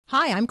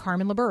Hi, I'm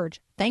Carmen LaBerge.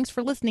 Thanks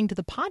for listening to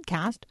the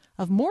podcast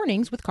of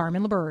Mornings with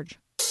Carmen LaBerge.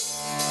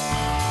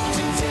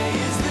 Today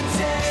is the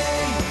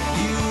day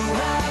you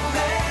have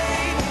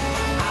made.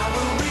 I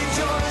will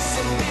rejoice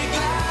and be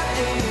glad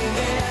in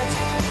it.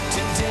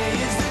 Today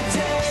is the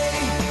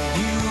day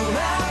you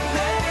have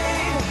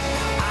made.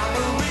 I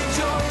will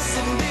rejoice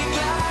and be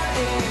glad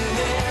in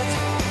it.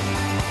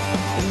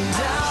 And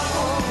I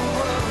won't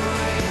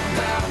worry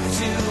about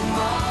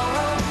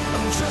tomorrow.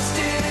 I'm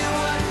trusting in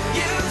what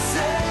you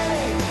say.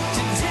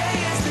 Today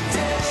is the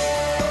day.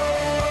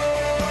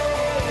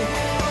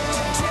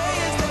 Today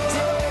is the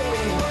day.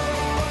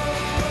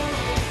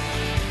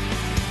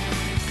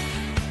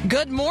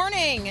 Good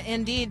morning.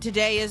 Indeed,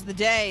 today is the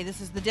day. This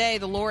is the day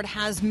the Lord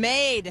has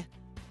made.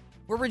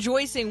 We're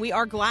rejoicing. We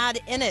are glad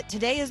in it.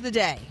 Today is the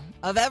day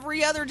of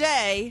every other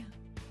day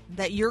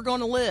that you're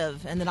going to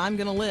live and that I'm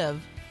going to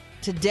live.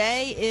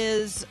 Today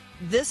is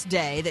this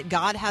day that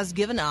God has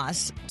given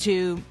us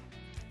to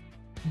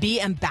be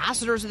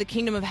ambassadors of the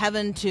kingdom of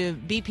heaven, to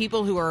be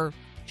people who are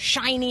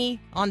shiny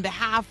on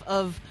behalf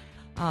of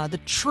the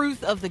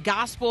truth of the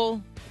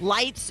gospel,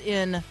 lights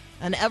in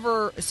an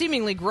ever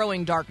seemingly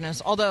growing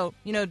darkness. Although,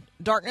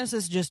 darkness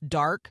is just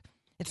dark.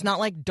 It's not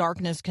like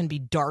darkness can be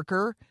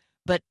darker,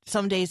 but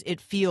some days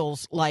it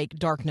feels like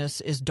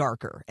darkness is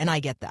darker, and I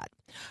get that.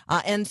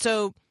 And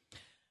so,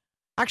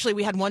 actually,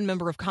 we had one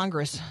member of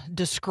Congress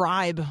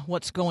describe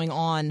what's going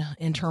on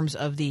in terms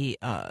of the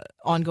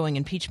ongoing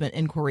impeachment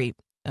inquiry.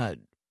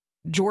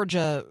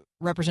 Georgia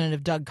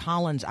Representative Doug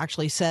Collins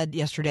actually said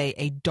yesterday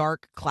a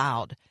dark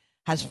cloud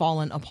has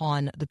fallen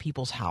upon the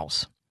people's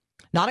house.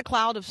 Not a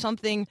cloud of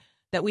something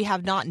that we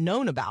have not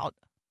known about,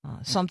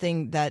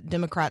 something that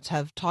Democrats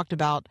have talked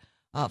about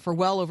for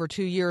well over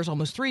 2 years,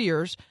 almost 3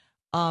 years.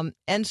 And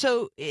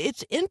so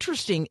it's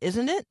interesting,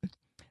 isn't it,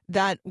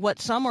 that what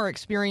some are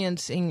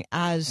experiencing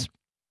as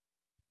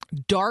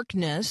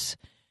darkness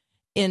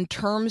in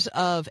terms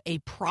of a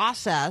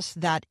process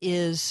that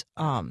is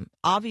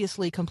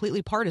obviously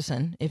completely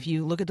partisan. If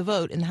you look at the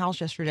vote in the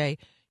House yesterday,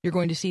 you're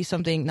going to see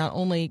something not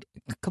only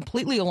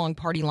completely along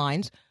party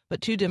lines, but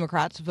two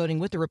Democrats voting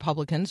with the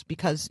Republicans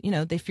because,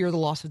 they fear the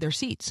loss of their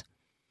seats.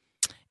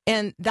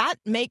 And that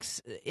makes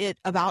it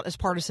about as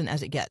partisan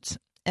as it gets.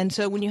 And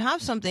so when you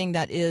have something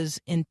that is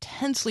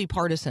intensely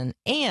partisan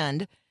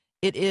and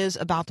it is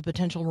about the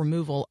potential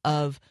removal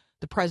of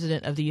the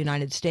president of the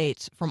United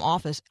States from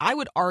office, I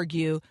would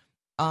argue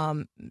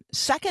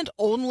second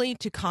only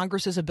to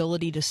Congress's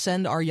ability to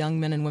send our young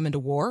men and women to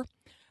war.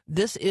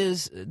 This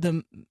is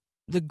the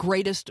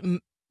greatest,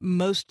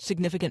 most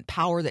significant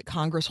power that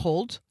Congress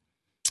holds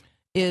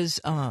is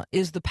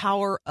the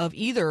power of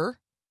either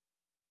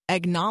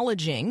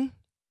acknowledging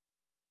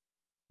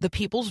the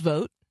people's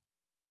vote,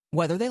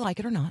 whether they like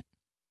it or not,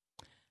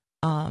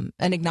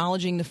 and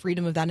acknowledging the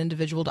freedom of that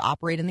individual to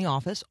operate in the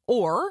office,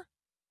 or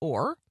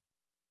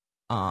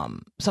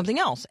something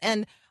else.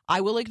 And I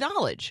will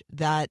acknowledge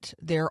that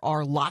there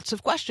are lots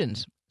of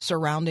questions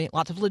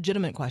lots of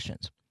legitimate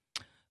questions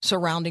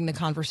surrounding the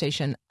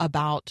conversation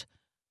about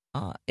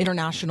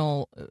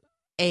international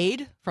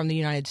aid from the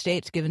United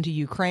States given to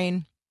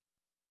Ukraine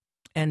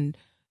and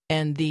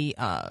the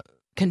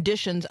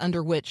conditions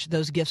under which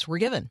those gifts were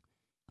given.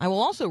 I will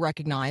also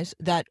recognize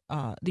that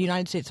the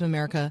United States of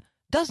America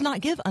does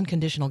not give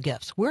unconditional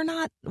gifts. We're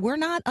not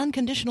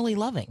unconditionally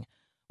loving.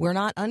 We're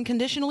not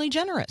unconditionally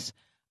generous.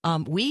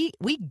 We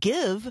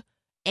give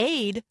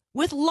aid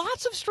with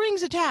lots of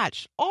strings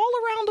attached all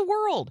around the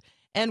world.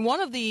 And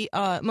one of the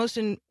most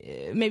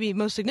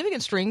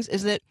significant strings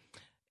is that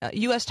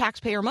U.S.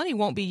 taxpayer money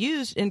won't be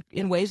used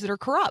in ways that are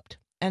corrupt.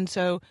 And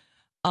so,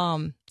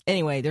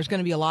 anyway, there's going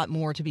to be a lot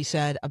more to be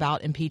said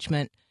about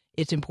impeachment.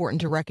 It's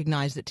important to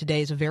recognize that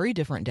today is a very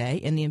different day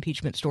in the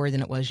impeachment story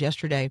than it was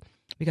yesterday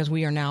because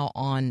we are now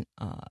on,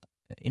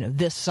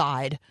 this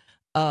side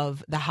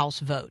of the House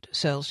vote.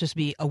 So let's just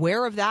be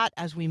aware of that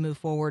as we move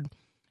forward,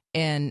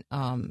 and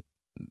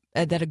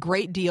that a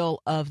great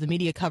deal of the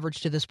media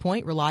coverage to this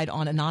point relied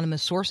on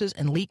anonymous sources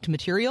and leaked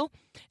material.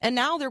 And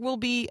now there will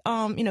be,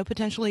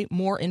 potentially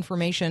more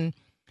information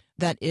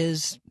that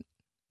is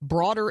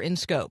broader in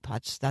scope.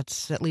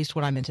 That's at least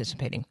what I'm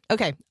anticipating.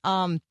 Okay.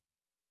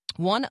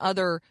 One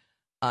other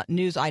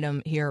news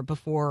item here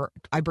before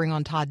I bring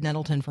on Todd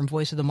Nettleton from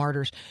Voice of the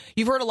Martyrs.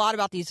 You've heard a lot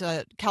about these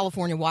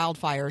California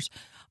wildfires.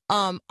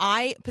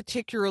 I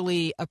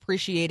particularly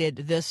appreciated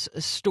this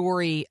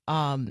story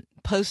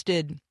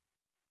posted.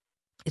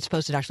 It's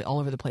posted actually all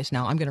over the place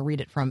now. I'm going to read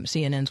it from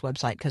CNN's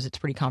website because it's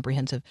pretty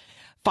comprehensive.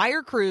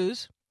 Fire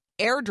crews,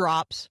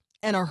 airdrops,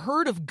 and a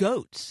herd of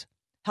goats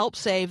helped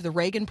save the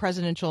Reagan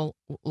Presidential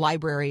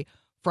Library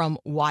from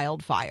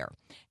wildfire.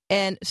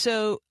 And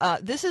so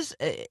this is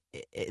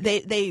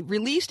they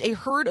released a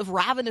herd of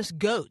ravenous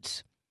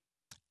goats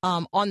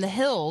on the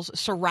hills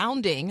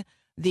surrounding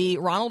the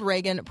Ronald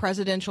Reagan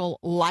Presidential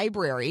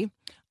Library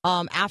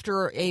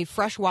after a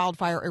fresh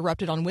wildfire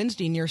erupted on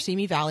Wednesday near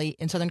Simi Valley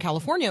in Southern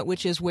California,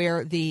 which is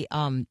where the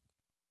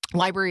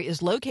library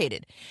is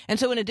located. And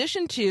so in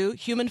addition to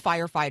human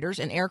firefighters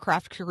and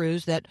aircraft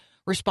crews that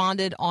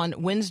responded on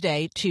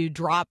Wednesday to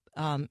drop,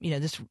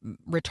 this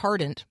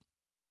retardant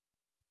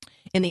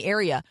in the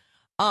area.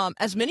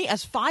 As many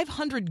as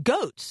 500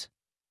 goats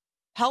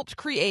helped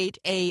create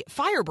a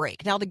fire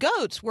break. Now, the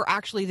goats were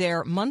actually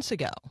there months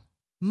ago.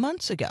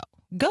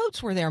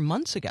 Goats were there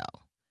months ago.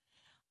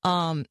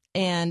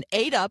 And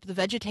ate up the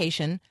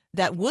vegetation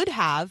that would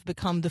have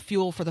become the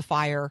fuel for the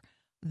fire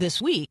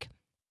this week,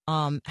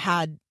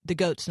 had the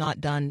goats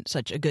not done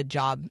such a good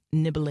job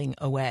nibbling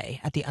away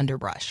at the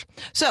underbrush.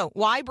 So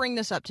why bring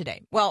this up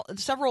today? Well,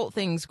 several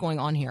things going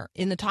on here.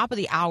 In the top of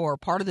the hour,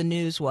 part of the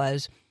news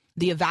was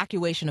the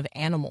evacuation of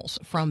animals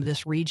from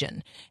this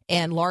region,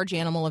 and large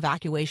animal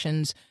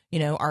evacuations,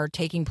 are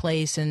taking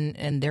place,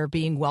 and they're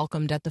being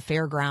welcomed at the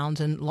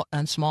fairgrounds,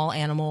 and small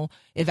animal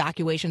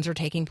evacuations are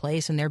taking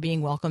place, and they're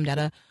being welcomed at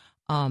a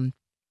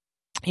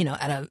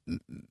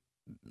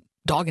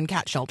dog and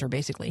cat shelter,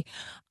 basically.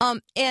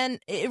 And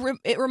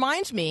it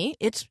reminds me,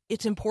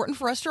 it's important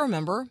for us to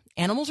remember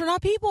animals are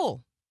not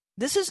people.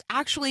 This is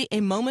actually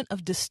a moment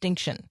of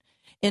distinction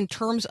in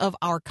terms of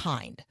our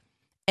kind.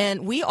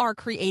 And we are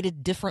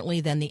created differently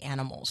than the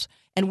animals.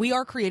 And we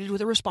are created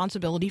with a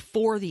responsibility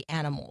for the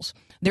animals.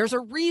 There's a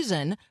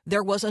reason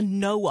there was a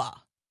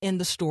Noah in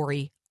the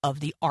story of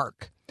the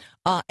ark.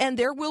 And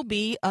there will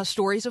be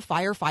stories of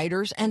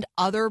firefighters and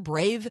other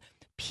brave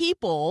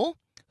people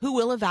who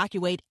will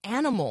evacuate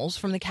animals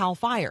from the Cal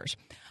fires.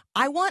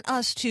 I want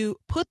us to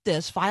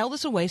file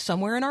this away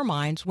somewhere in our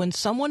minds when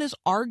someone is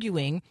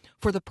arguing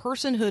for the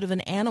personhood of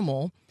an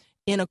animal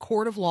in a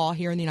court of law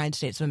here in the United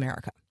States of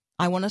America.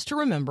 I want us to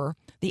remember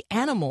the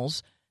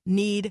animals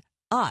need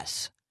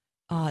us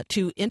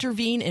to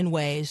intervene in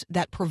ways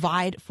that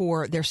provide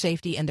for their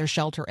safety and their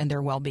shelter and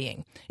their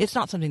well-being. It's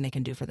not something they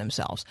can do for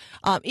themselves.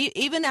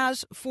 Even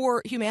as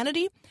for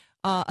humanity,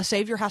 a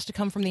savior has to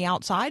come from the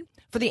outside.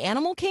 For the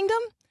animal kingdom,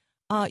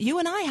 you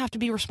and I have to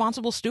be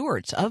responsible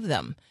stewards of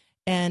them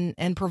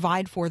and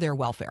provide for their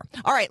welfare.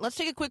 All right, let's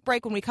take a quick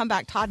break. When we come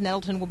back, Todd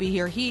Nettleton will be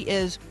here. He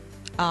is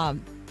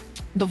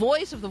the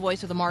Voice of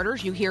the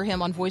Martyrs. You hear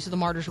him on Voice of the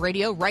Martyrs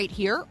Radio right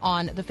here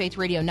on the Faith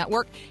Radio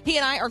Network. He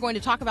and I are going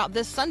to talk about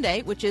this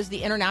Sunday, which is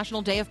the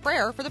International Day of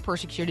Prayer for the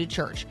Persecuted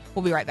Church.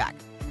 We'll be right back.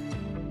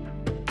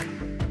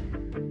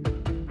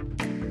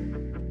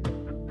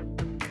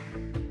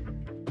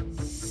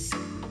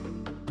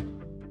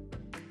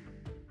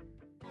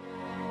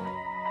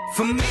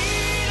 For me to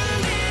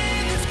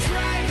live is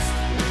Christ.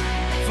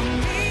 For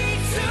me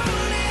to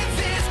live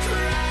is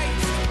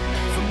Christ.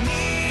 For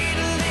me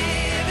to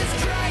live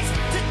is Christ.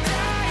 To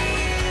die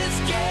is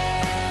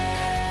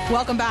gain.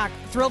 Welcome back.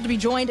 Thrilled to be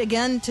joined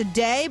again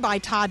today by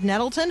Todd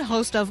Nettleton,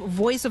 host of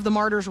Voice of the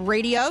Martyrs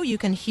Radio. You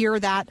can hear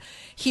that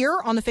here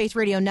on the Faith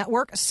Radio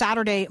Network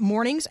Saturday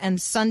mornings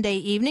and Sunday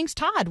evenings.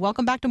 Todd,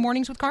 welcome back to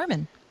Mornings with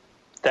Carmen.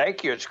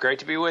 Thank you. It's great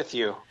to be with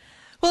you.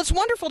 Well, it's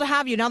wonderful to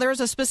have you. Now, there is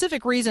a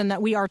specific reason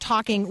that we are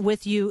talking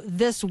with you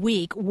this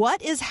week.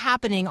 What is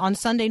happening on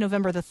Sunday,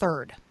 November the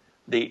 3rd?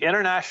 The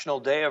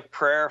International Day of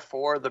Prayer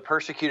for the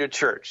Persecuted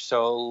Church.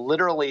 So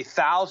literally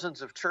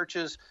thousands of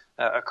churches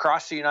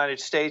across the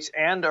United States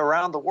and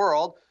around the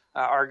world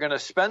are going to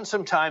spend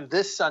some time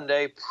this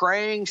Sunday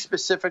praying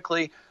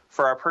specifically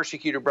for our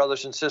persecuted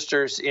brothers and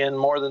sisters in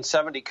more than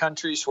 70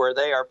 countries where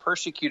they are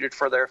persecuted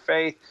for their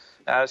faith.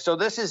 So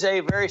this is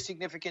a very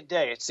significant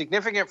day. It's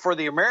significant for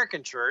the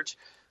American church,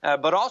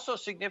 but also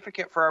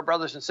significant for our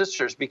brothers and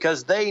sisters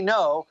because they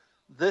know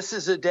this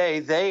is a day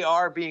they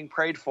are being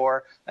prayed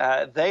for.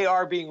 They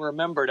are being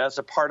remembered as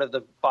a part of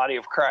the body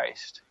of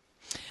Christ.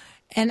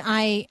 And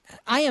I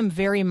am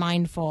very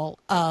mindful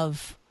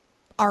of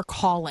our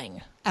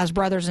calling as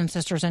brothers and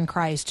sisters in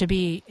Christ to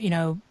be,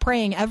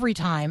 praying every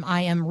time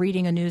I am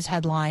reading a news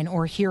headline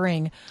or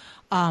hearing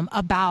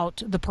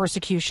about the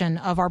persecution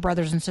of our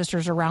brothers and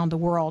sisters around the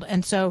world.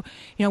 And so,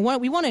 we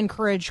want to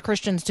encourage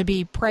Christians to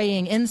be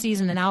praying in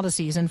season and out of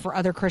season for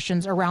other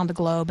Christians around the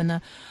globe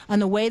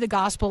and the way the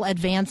gospel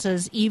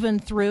advances even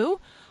through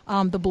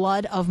the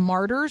blood of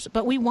martyrs.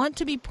 But we want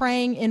to be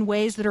praying in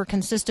ways that are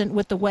consistent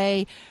with the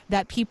way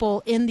that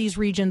people in these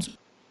regions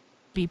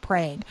be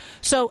praying.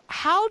 So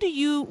what do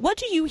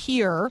you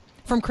hear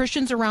from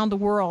Christians around the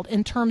world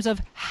in terms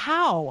of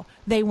how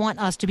they want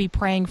us to be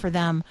praying for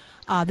them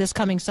this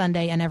coming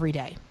Sunday and every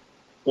day?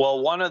 Well,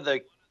 one of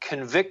the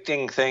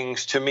convicting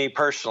things to me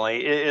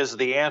personally is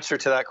the answer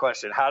to that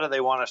question. How do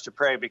they want us to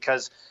pray?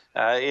 Because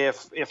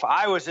if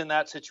I was in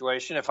that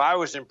situation, if I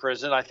was in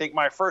prison, I think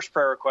my first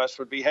prayer request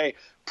would be, hey,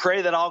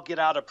 pray that I'll get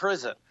out of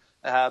prison.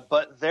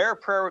 But their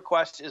prayer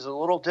request is a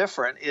little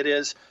different. It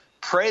is,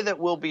 pray that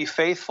we'll be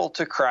faithful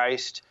to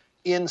Christ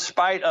in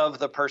spite of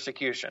the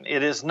persecution.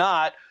 It is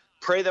not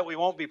pray that we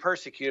won't be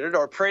persecuted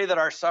or pray that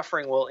our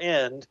suffering will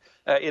end.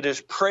 It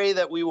is pray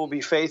that we will be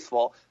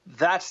faithful.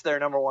 That's their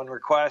number one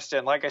request.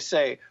 And like I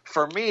say,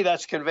 for me,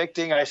 that's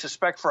convicting. I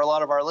suspect for a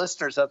lot of our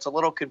listeners, that's a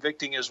little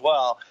convicting as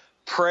well.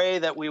 Pray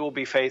that we will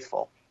be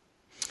faithful.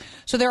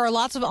 So there are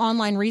lots of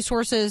online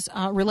resources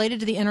related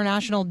to the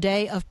International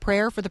Day of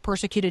Prayer for the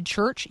Persecuted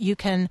Church. You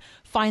can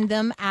find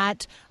them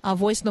at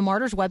Voice of the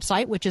Martyrs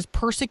website, which is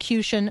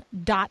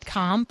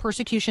persecution.com,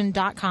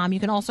 persecution.com. You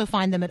can also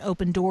find them at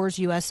Open Doors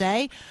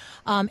USA,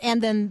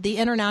 and then the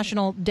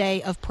International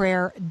Day of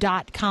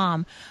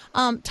Prayer.com.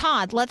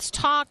 Todd, let's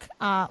talk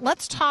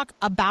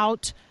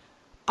about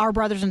our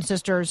brothers and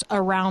sisters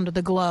around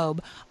the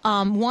globe.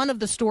 One of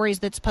the stories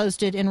that's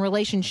posted in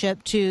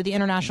relationship to the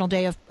International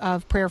Day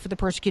of Prayer for the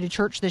Persecuted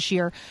Church this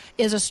year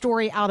is a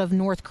story out of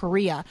North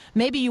Korea.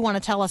 Maybe you want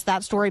to tell us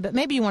that story, but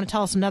maybe you want to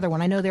tell us another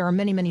one. I know there are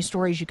many, many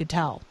stories you could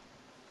tell.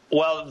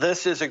 Well,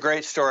 this is a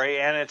great story,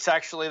 and it's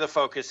actually the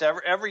focus.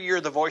 Every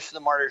year, the Voice of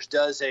the Martyrs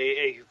does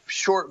a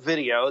short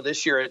video.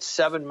 This year, it's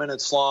 7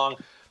 minutes long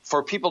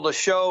for people to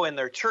show in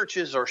their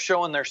churches or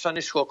show in their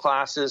Sunday school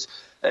classes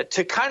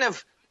to kind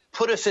of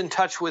put us in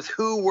touch with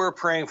who we're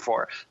praying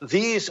for.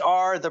 These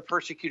are the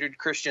persecuted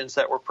Christians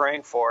that we're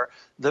praying for.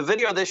 The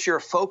video this year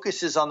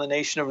focuses on the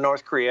nation of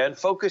North Korea and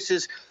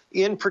focuses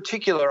in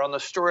particular on the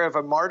story of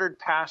a martyred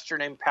pastor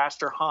named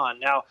Pastor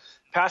Han. Now,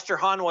 Pastor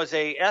Han was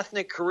a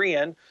ethnic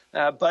Korean,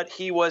 but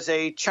he was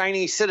a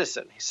Chinese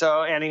citizen.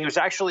 And he was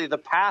actually the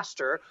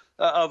pastor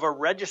of a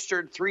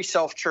registered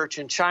three-self church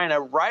in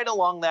China right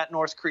along that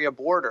North Korea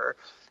border.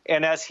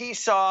 And as he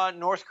saw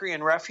North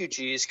Korean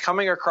refugees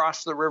coming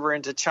across the river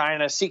into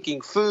China,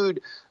 seeking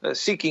food,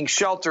 seeking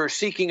shelter,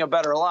 seeking a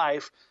better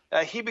life,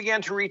 he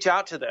began to reach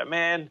out to them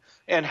and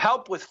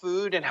help with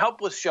food and help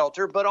with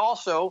shelter, but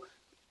also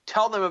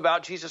tell them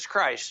about Jesus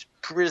Christ,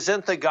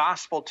 present the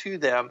gospel to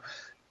them.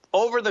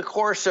 Over the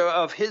course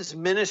of his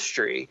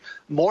ministry,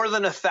 more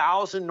than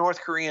 1,000 North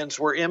Koreans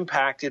were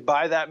impacted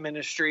by that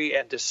ministry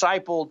and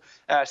discipled.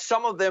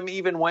 Some of them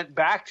even went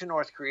back to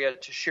North Korea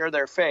to share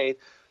their faith.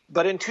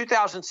 But in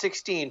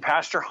 2016,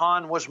 Pastor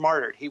Han was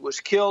martyred. He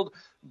was killed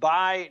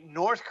by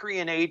North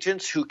Korean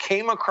agents who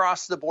came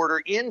across the border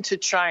into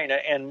China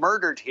and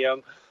murdered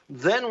him,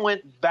 then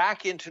went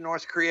back into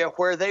North Korea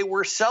where they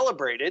were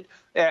celebrated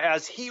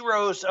as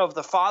heroes of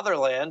the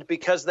fatherland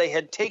because they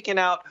had taken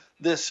out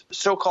this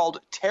so-called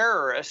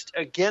terrorist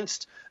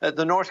against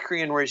the North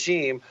Korean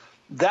regime.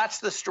 That's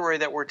the story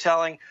that we're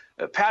telling.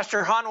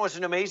 Pastor Han was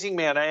an amazing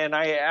man, and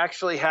I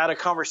actually had a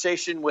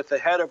conversation with the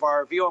head of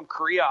our VOM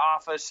Korea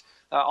office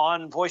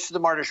on Voice of the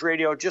Martyrs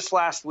radio just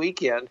last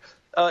weekend.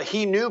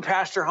 He knew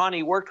Pastor Han.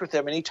 He worked with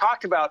him, and he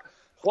talked about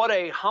what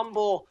a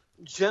humble,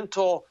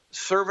 gentle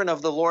servant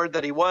of the Lord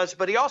that he was.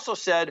 But he also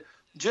said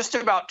just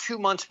about 2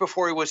 months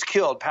before he was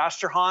killed,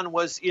 Pastor Han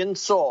was in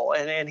Seoul,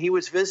 and he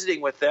was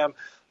visiting with them.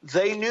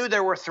 They knew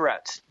there were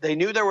threats. They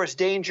knew there was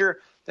danger.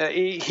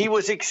 He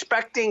was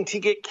expecting to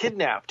get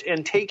kidnapped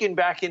and taken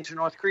back into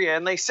North Korea.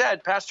 And they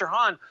said, Pastor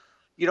Han,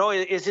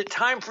 is it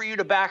time for you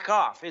to back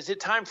off? Is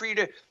it time for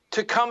you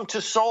to come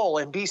to Seoul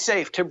and be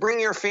safe, to bring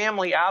your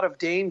family out of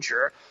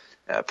danger?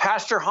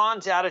 Pastor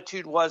Han's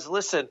attitude was,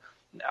 listen,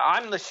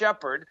 I'm the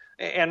shepherd,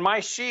 and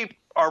my sheep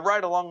are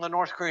right along the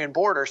North Korean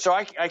border, so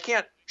I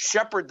can't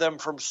shepherd them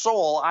from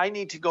Seoul. I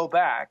need to go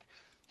back.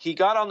 He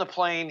got on the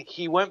plane.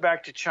 He went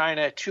back to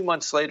China. 2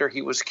 months later,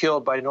 he was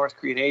killed by North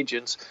Korean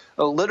agents,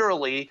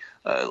 literally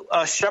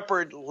a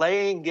shepherd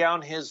laying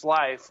down his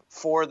life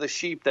for the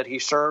sheep that he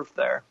served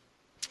there.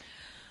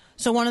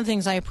 So one of the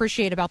things I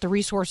appreciate about the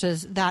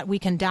resources that we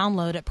can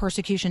download at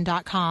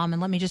persecution.com,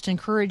 and let me just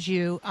encourage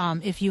you,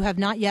 if you have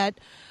not yet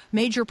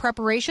made your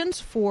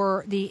preparations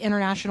for the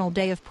International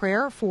Day of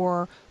Prayer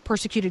for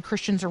persecuted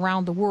Christians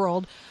around the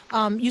world,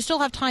 you still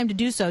have time to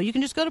do so. You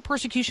can just go to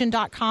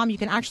persecution.com. You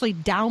can actually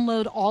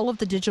download all of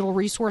the digital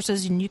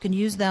resources, and you can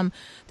use them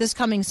this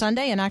coming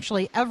Sunday and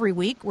actually every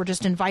week. We're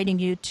just inviting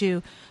you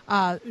to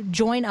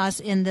join us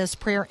in this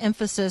prayer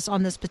emphasis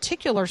on this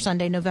particular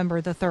Sunday,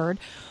 November the 3rd.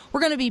 We're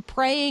going to be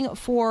praying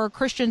for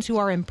Christians who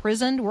are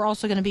imprisoned. We're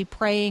also going to be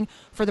praying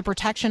for the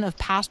protection of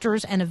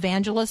pastors and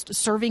evangelists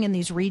serving in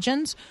these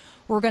regions.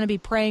 We're going to be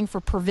praying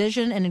for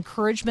provision and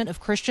encouragement of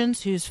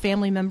Christians whose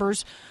family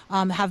members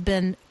have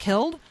been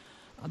killed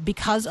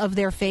because of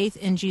their faith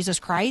in Jesus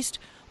Christ.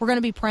 We're going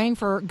to be praying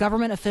for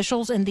government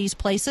officials in these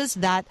places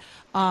that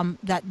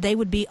they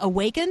would be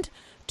awakened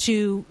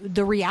to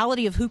the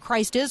reality of who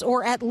Christ is,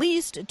 or at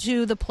least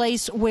to the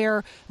place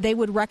where they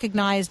would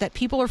recognize that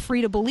people are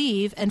free to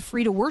believe and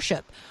free to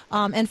worship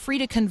and free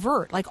to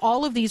convert. Like,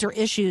 all of these are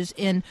issues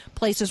in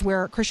places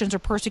where Christians are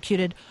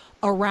persecuted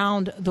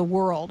around the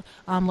world.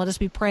 Let us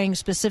be praying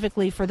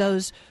specifically for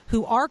those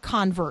who are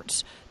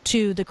converts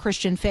to the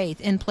Christian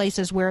faith in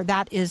places where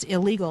that is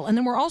illegal. And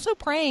then we're also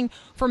praying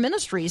for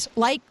ministries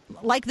like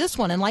this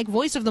one and like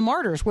Voice of the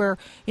Martyrs, where,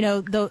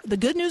 the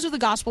good news of the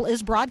gospel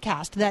is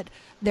broadcast, that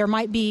there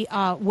might be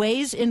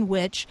ways in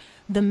which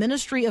the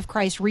ministry of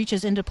Christ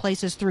reaches into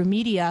places through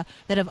media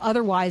that have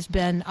otherwise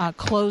been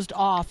closed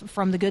off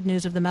from the good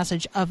news of the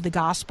message of the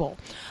gospel.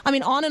 I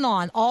mean, on and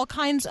on, all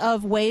kinds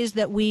of ways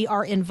that we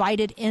are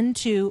invited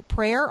into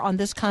prayer on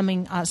this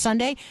coming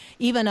Sunday,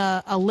 even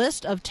a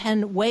list of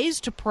 10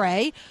 ways to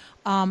pray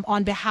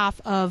on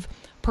behalf of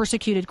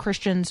persecuted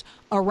Christians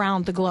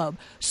around the globe.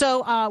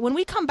 So when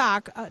we come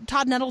back,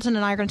 Todd Nettleton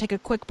and I are going to take a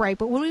quick break,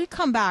 but when we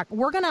come back,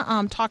 we're going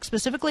to talk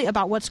specifically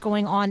about what's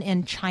going on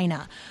in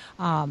China.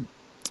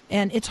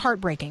 And it's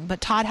heartbreaking,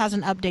 but Todd has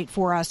an update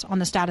for us on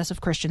the status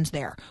of Christians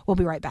there. We'll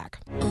be right back.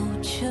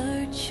 Oh,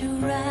 church,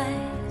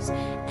 arise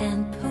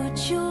and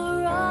put your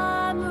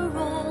armor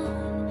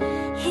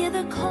on. Hear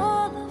the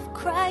call of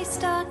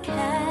Christ our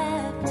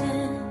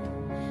captain.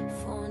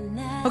 For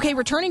now. Okay,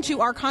 returning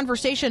to our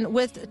conversation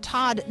with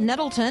Todd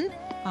Nettleton.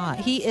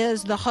 He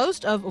is the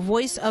host of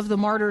Voice of the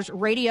Martyrs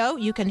Radio.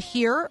 You can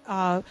hear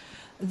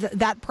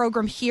that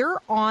program here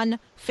on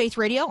Faith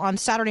Radio on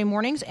Saturday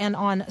mornings and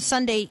on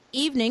Sunday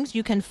evenings.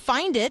 You can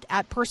find it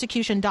at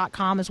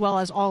persecution.com, as well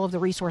as all of the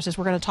resources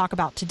we're going to talk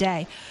about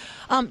today.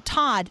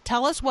 Todd,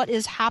 tell us what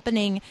is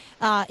happening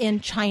in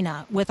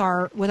China with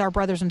our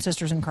brothers and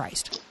sisters in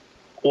Christ.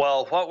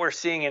 Well, what we're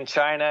seeing in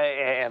China,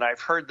 and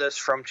I've heard this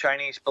from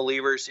Chinese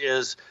believers,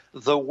 is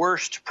the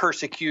worst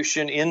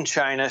persecution in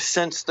China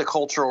since the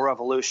Cultural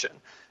Revolution.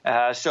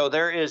 So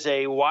there is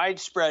a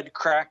widespread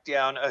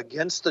crackdown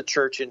against the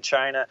church in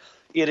China.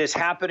 It is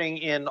happening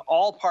in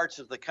all parts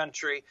of the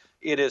country.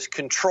 It is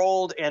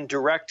controlled and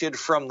directed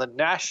from the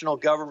national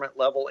government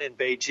level in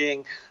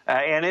Beijing,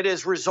 and it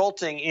is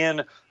resulting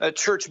in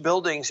church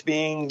buildings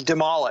being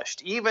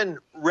demolished. Even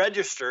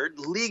registered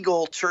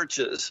legal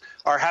churches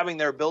are having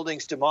their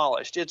buildings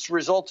demolished. It's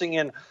resulting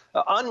in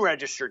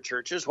unregistered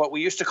churches, what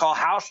we used to call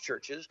house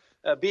churches,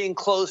 being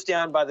closed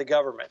down by the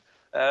government.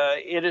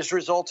 It is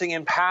resulting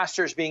in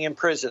pastors being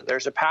imprisoned.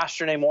 There's a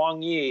pastor named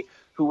Wang Yi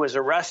who was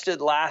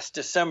arrested last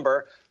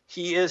December.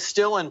 He is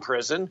still in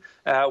prison.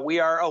 We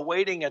are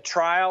awaiting a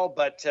trial,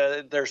 but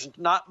there's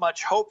not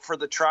much hope for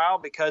the trial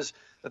because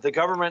the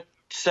government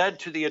said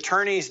to the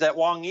attorneys that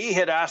Wang Yi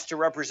had asked to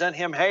represent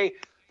him, hey,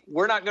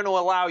 we're not going to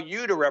allow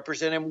you to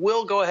represent him.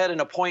 We'll go ahead and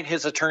appoint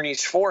his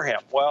attorneys for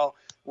him. Well,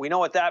 we know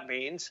what that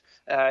means.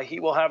 He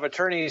will have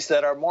attorneys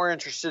that are more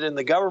interested in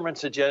the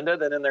government's agenda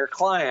than in their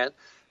client.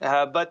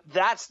 But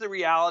that's the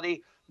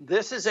reality.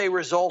 This is a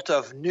result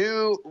of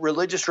new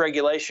religious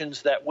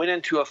regulations that went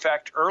into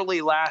effect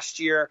early last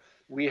year.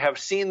 We have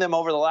seen them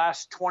over the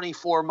last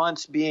 24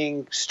 months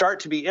start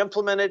to be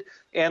implemented.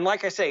 And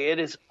like I say, it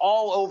is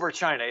all over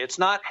China. It's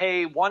not,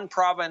 hey, one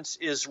province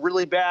is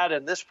really bad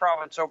and this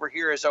province over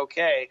here is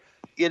okay.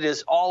 It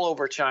is all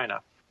over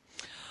China.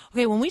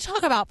 Okay, when we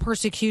talk about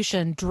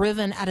persecution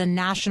driven at a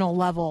national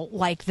level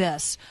like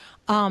this,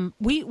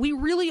 we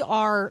really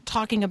are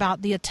talking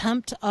about the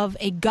attempt of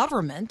a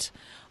government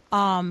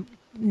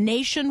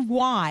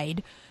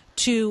nationwide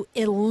to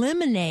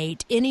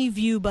eliminate any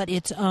view but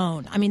its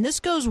own. I mean, this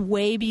goes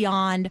way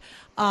beyond,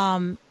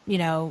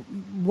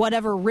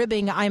 whatever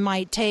ribbing I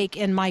might take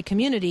in my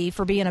community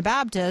for being a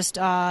Baptist.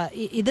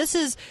 This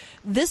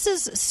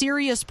is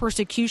serious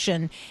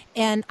persecution,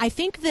 and I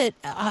think that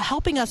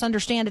helping us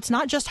understand it's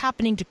not just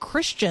happening to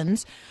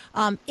Christians.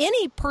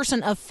 Any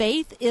person of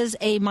faith is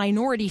a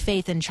minority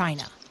faith in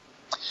China.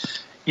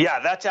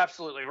 Yeah, that's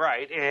absolutely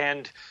right.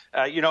 And,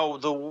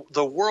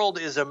 the world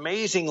is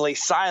amazingly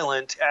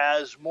silent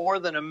as more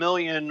than 1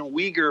 million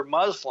Uyghur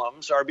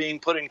Muslims are being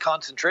put in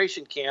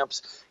concentration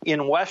camps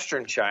in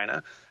Western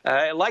China.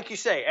 Like you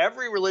say,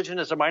 every religion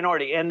is a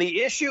minority. And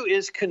the issue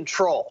is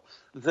control.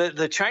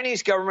 The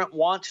Chinese government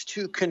wants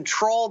to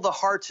control the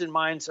hearts and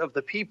minds of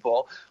the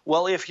people.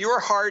 Well, if your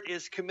heart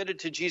is committed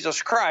to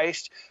Jesus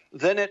Christ,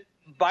 then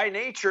by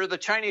nature, the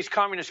Chinese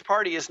Communist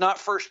Party is not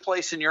first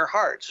place in your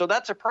heart. So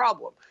that's a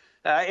problem.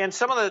 And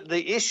some of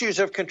the issues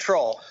of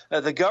control,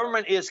 the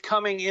government is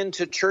coming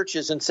into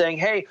churches and saying,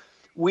 hey,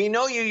 we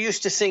know you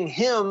used to sing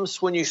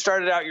hymns when you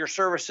started out your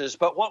services,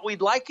 but what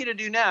we'd like you to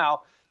do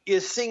now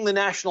is sing the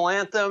national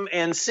anthem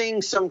and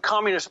sing some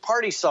Communist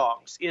Party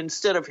songs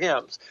instead of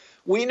hymns.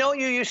 We know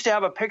you used to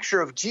have a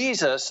picture of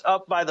Jesus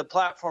up by the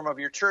platform of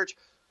your church.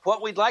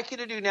 What we'd like you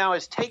to do now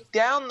is take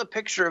down the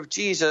picture of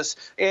Jesus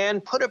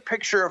and put a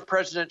picture of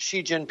President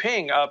Xi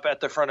Jinping up at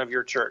the front of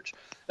your church.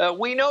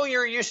 We know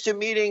you're used to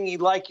meeting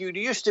like you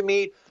used to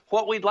meet.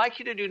 What we'd like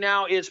you to do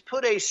now is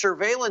put a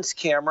surveillance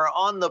camera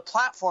on the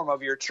platform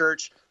of your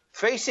church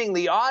facing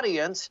the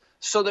audience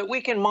so that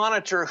we can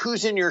monitor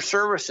who's in your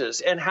services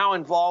and how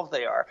involved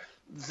they are.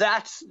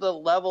 That's the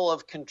level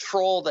of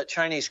control that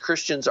Chinese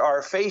Christians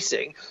are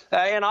facing.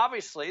 And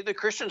obviously, the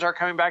Christians are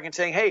coming back and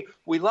saying, hey,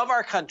 we love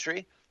our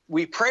country.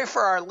 We pray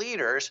for our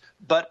leaders,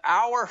 but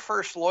our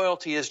first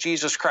loyalty is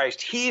Jesus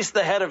Christ. He's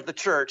the head of the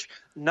church,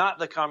 not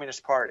the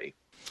Communist Party.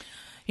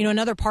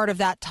 Another part of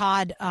that,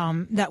 Todd,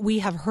 that we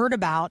have heard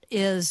about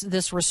is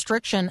this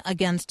restriction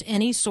against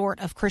any sort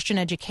of Christian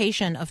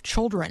education of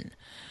children,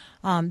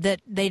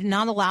 that they're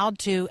not allowed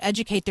to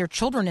educate their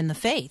children in the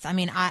faith. I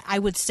mean, I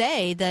would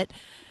say that,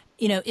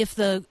 if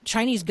the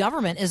Chinese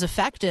government is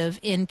effective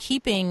in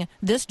keeping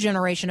this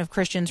generation of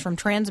Christians from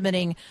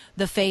transmitting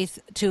the faith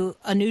to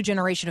a new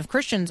generation of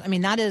Christians, I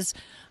mean, that's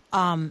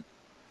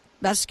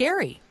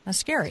scary. That's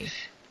scary.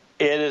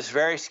 It is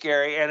very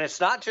scary. And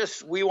it's not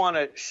just we want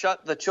to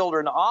shut the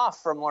children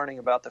off from learning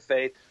about the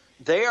faith.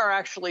 they are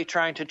actually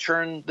trying to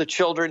turn the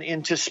children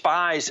into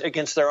spies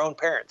against their own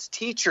parents.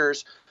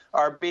 Teachers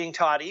are being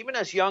taught, even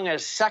as young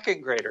as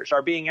second graders,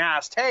 are being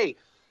asked, hey,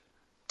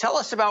 tell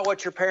us about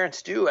what your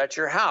parents do at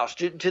your house.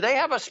 Do they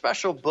have a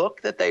special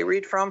book that they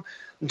read from?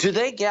 Do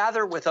they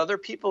gather with other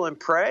people and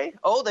pray?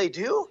 Oh, they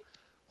do?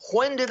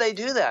 When do they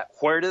do that?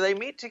 Where do they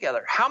meet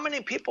together? How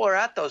many people are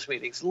at those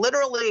meetings?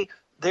 Literally,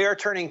 they are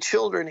turning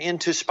children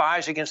into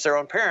spies against their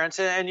own parents.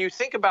 And you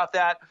think about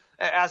that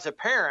as a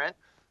parent.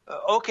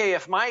 Okay,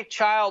 if my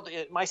child,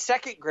 my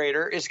second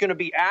grader, is going to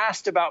be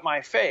asked about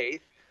my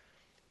faith,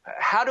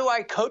 how do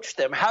I coach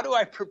them? How do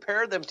I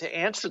prepare them to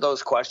answer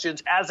those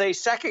questions as a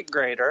second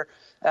grader?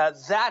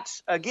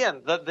 That's,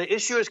 again, the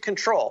issue is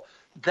control.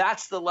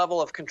 That's the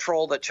level of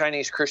control that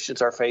Chinese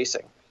Christians are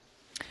facing.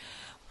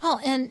 Well,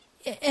 and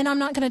I'm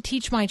not going to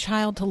teach my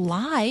child to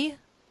lie.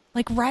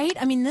 Like, right?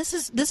 I mean, this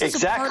is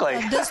Exactly. a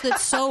part of this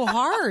that's so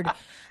hard.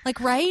 Like,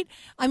 right?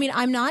 I mean,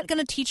 I'm not going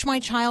to teach my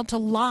child to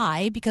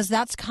lie because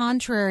that's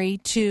contrary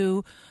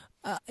to,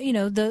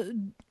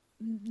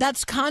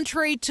 that's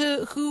contrary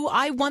to who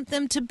I want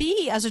them to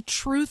be as a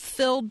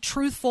truth-filled,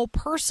 truthful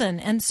person.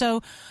 And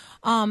so,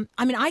 I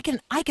mean, I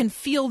can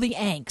feel the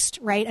angst,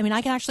 right? I mean,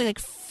 I can actually like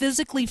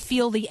physically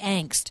feel the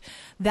angst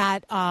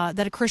that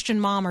a Christian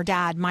mom or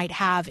dad might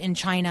have in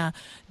China,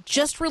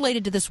 just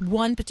related to this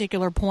one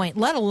particular point,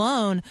 let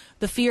alone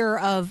the fear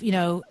of,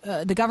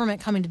 the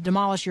government coming to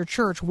demolish your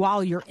church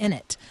while you're in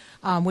it,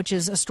 which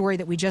is a story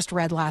that we just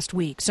read last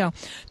week. So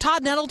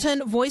Todd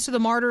Nettleton, Voice of the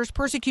Martyrs,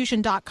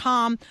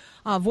 persecution.com,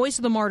 Voice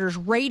of the Martyrs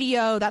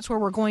Radio. That's where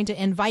we're going to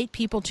invite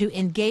people to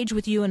engage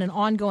with you in an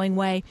ongoing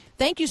way.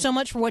 Thank you so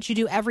much for what you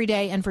do every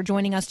day and for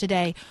joining us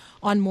today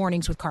on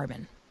Mornings with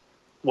Carbon.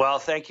 Well,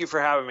 thank you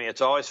for having me.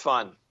 It's always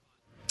fun.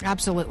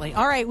 Absolutely.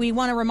 All right. We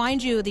want to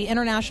remind you of the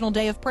International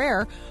Day of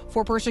Prayer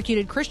for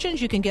Persecuted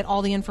Christians. You can get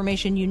all the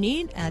information you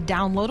need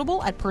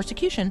downloadable at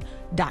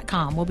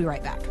persecution.com. We'll be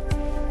right back.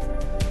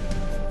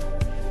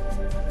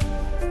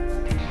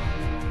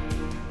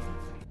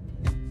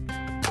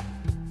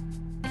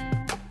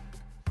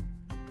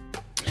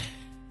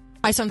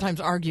 I sometimes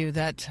argue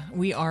that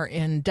we are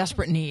in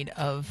desperate need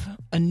of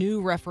a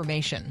new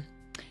Reformation.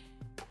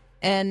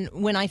 And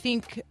when I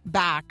think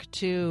back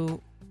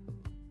to,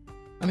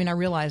 I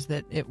realize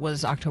that it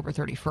was October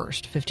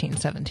 31st,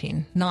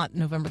 1517, not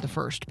November the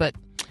 1st, but,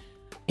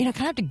 kind of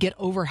have to get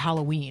over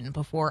Halloween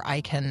before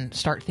I can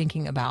start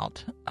thinking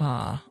about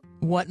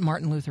what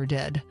Martin Luther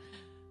did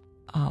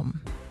in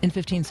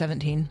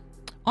 1517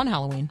 on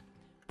Halloween,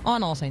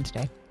 on All Saints'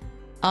 Day.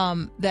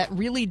 That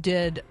really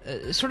did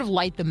sort of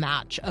light the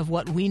match of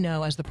what we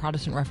know as the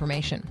Protestant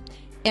Reformation.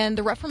 And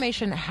the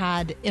Reformation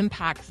had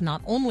impacts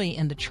not only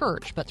in the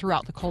church, but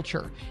throughout the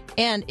culture.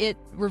 And it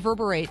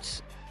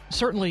reverberates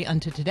certainly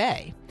unto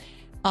today.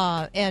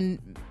 And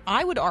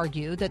I would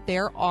argue that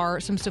there are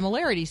some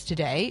similarities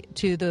today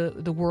to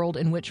the world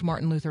in which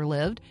Martin Luther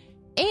lived.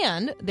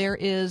 And there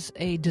is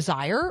a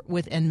desire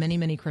within many,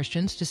 many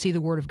Christians to see the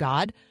Word of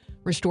God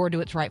restored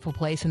to its rightful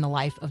place in the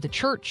life of the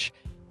church,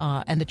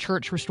 and the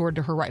church restored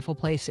to her rightful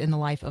place in the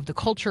life of the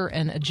culture,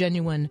 and a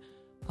genuine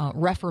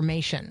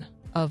reformation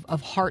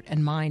of heart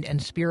and mind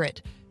and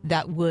spirit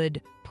that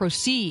would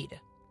proceed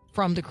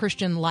from the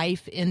Christian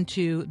life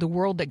into the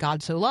world that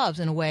God so loves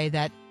in a way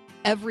that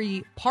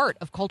every part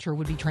of culture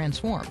would be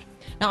transformed.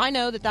 Now, I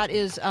know that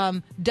is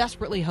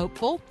desperately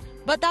hopeful,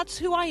 but that's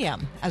who I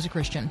am as a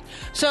Christian.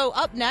 So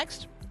up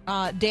next,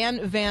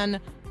 Dan Van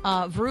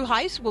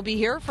Voorhuis will be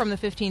here from the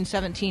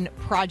 1517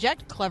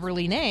 Project,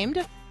 cleverly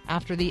named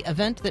after the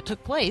event that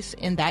took place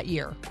in that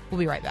year. We'll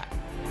be right back.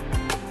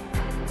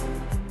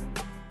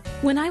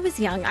 When I was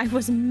young, I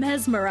was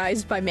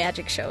mesmerized by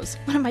magic shows.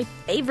 One of my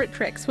favorite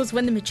tricks was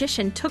when the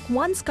magician took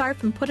one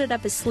scarf and put it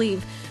up his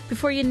sleeve.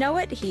 Before you know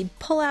it, he'd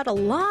pull out a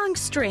long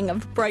string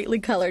of brightly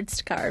colored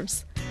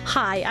scarves.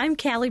 Hi, I'm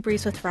Callie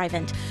Breeze with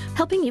Thrivent,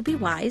 helping you be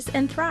wise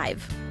and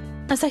thrive.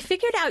 As I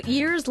figured out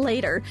years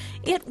later,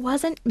 it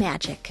wasn't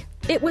magic.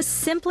 It was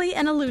simply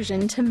an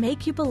illusion to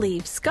make you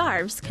believe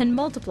scarves can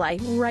multiply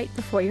right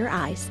before your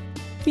eyes.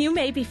 You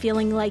may be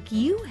feeling like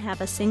you have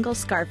a single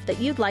scarf that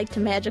you'd like to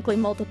magically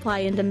multiply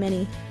into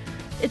many.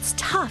 It's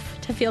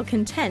tough to feel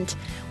content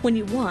when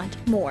you want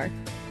more.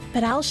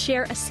 But I'll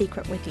share a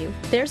secret with you.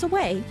 There's a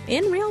way,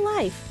 in real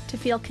life, to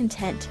feel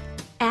content.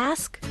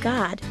 Ask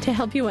God to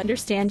help you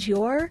understand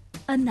you're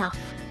enough,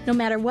 no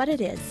matter what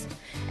it is,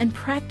 and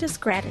practice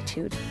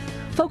gratitude.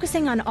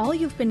 Focusing on all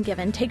you've been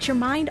given takes your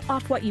mind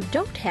off what you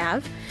don't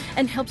have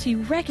and helps you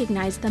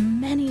recognize the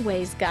many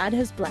ways God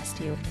has blessed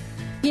you.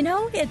 You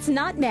know, it's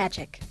not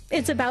magic.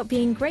 It's about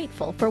being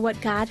grateful for what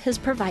God has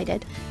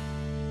provided.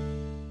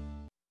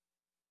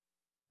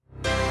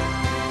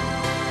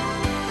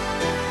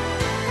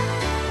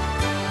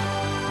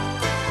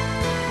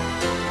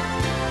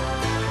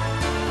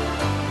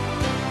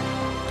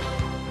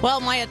 Well,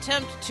 my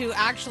attempt to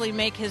actually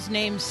make his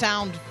name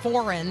sound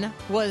foreign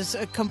was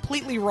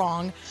completely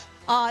wrong.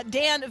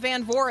 Dan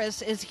Van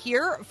Voorhuis is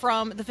here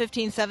from the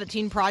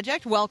 1517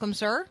 Project. Welcome,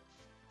 sir.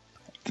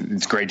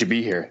 It's great to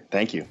be here.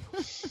 Thank you.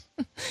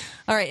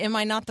 All right. Am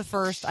I not the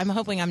first? I'm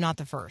hoping I'm not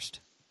the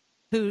first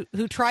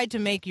who tried to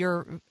make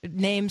your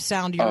name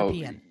sound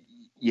European.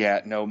 Yeah,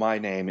 no, my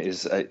name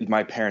is,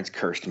 my parents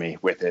cursed me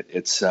with it.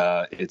 It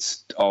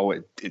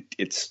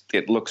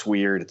looks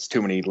weird. It's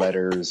too many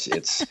letters.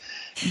 It's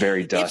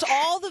very Dutch. It's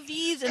all the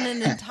V's in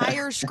an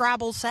entire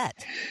Scrabble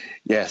set.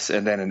 Yes,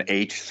 and then an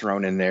H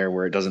thrown in there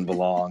where it doesn't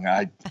belong.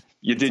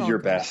 You did your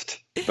best.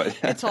 But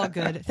It's all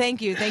good.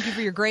 Thank you. Thank you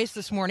for your grace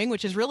this morning,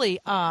 which is really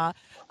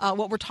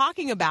what we're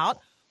talking about.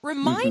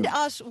 Remind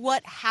us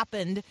what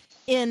happened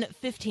in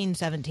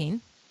 1517.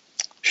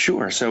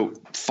 Sure. So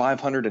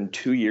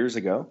 502 years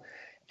ago,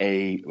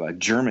 a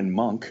German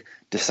monk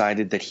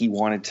decided that he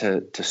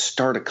wanted to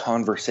start a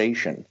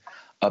conversation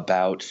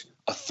about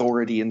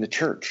authority in the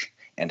church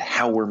and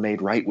how we're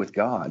made right with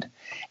God.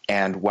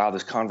 And while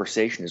this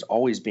conversation is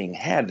always being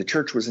had, the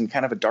church was in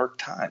kind of a dark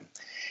time.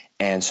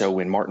 And so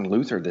when Martin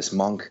Luther, this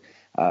monk,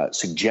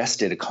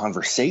 suggested a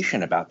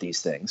conversation about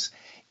these things,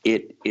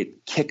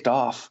 it kicked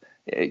off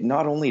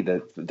not only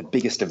the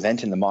biggest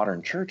event in the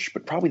modern church,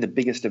 but probably the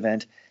biggest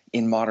event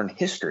in modern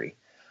history.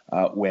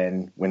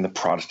 When the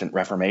Protestant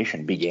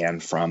Reformation began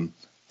from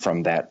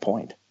that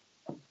point.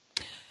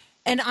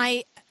 And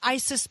I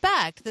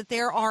suspect that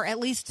there are at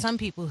least some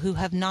people who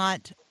have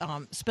not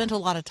spent a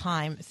lot of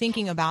time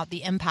thinking about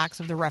the impacts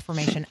of the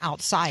Reformation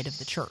outside of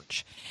the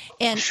church.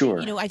 And,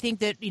 sure. I think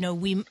that,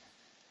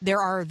 there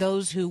are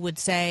those who would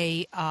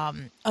say,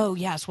 oh,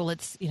 yes, well,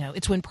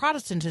 it's when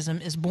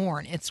Protestantism is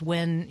born. It's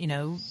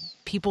when,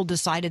 people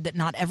decided that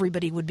not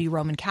everybody would be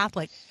Roman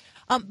Catholic.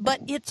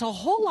 But it's a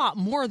whole lot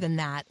more than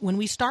that when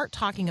we start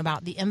talking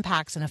about the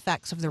impacts and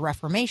effects of the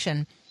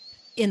Reformation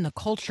in the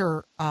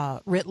culture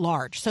writ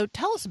large. So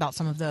tell us about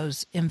some of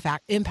those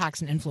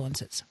impacts and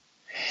influences.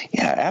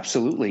 Yeah,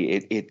 absolutely.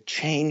 It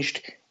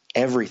changed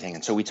everything.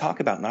 And so we talk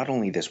about not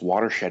only this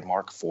watershed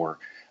mark for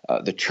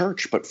the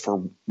church, but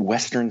for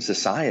Western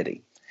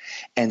society.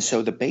 And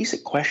so the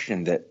basic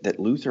question that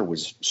Luther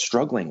was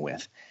struggling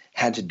with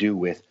had to do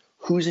with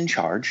who's in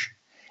charge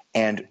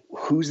and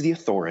who's the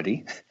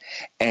authority.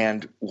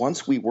 And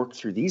once we work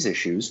through these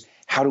issues,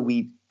 how do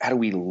we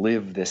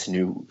live this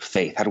new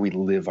faith? How do we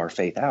live our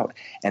faith out?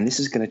 And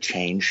this is going to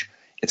change.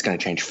 It's going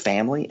to change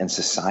family and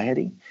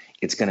society.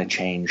 It's going to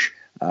change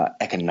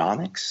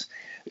economics.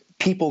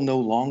 People no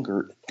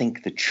longer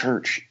think the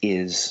church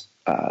is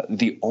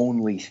the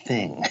only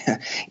thing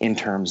in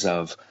terms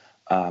of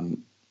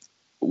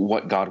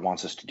what God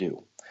wants us to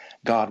do.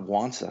 God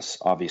wants us,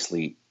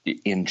 obviously,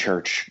 in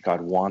church. God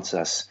wants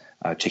us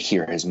to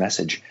hear his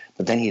message.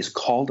 But then he has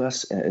called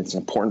us, and it's an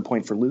important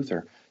point for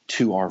Luther,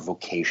 to our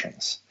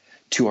vocations,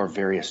 to our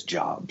various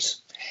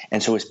jobs.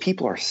 And so as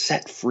people are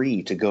set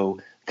free to go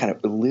kind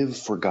of live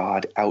for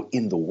God out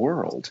in the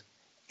world,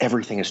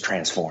 everything is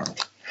transformed.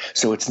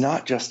 So it's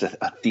not just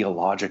a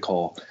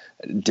theological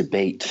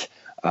debate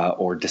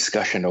or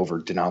discussion over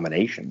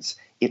denominations.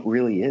 It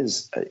really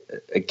is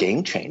a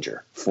game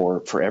changer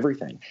for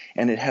everything.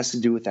 And it has to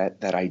do with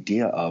that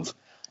idea of,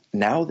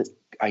 now that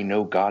I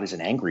know God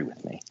isn't angry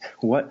with me,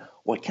 what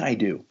can I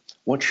do?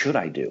 What should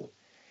I do?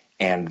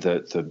 And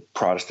the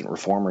Protestant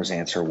reformers'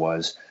 answer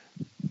was,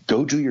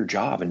 go do your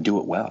job and do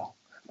it well.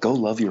 Go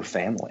love your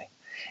family.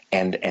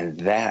 And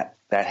that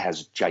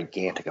has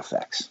gigantic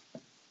effects.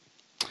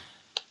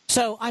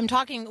 So I'm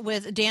talking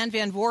with Dan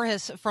Van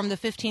Voorhis from the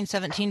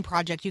 1517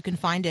 Project. You can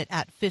find it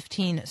at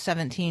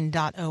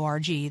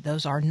 1517.org.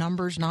 Those are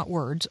numbers, not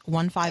words,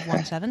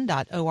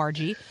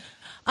 1517.org.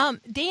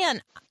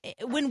 Dan,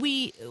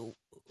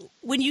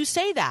 when you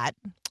say that,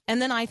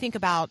 and then I think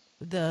about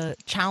the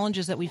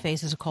challenges that we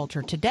face as a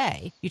culture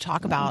today, you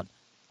talk about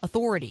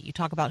authority, you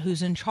talk about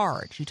who's in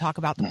charge, you talk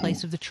about the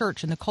place of the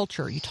church in the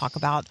culture, you talk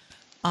about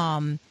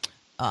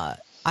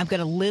I'm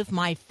going to live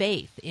my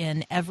faith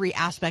in every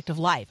aspect of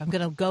life. I'm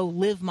going to go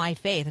live my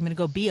faith. I'm going to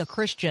go be a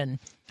Christian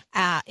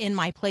in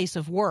my place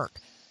of work.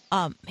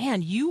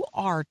 Man, you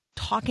are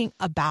talking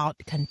about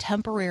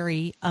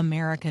contemporary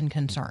American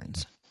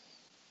concerns.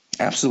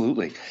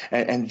 Absolutely.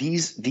 And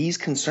these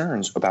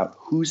concerns about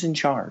who's in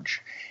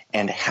charge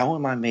and how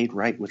am I made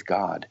right with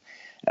God,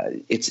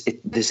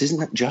 this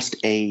isn't just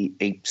a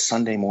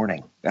Sunday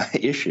morning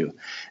issue.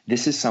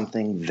 This is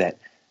something that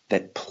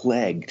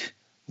plagued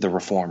the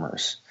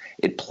reformers.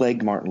 It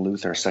plagued Martin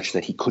Luther such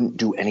that he couldn't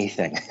do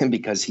anything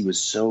because he was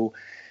so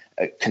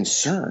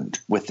concerned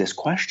with this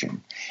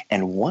question.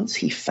 And once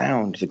he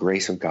found the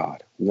grace of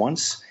God,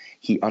 once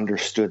he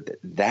understood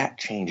that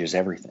changes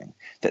everything,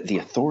 that the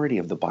authority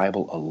of the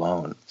Bible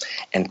alone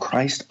and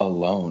Christ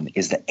alone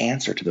is the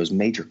answer to those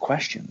major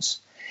questions,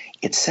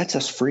 it sets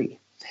us free.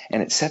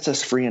 And it sets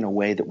us free in a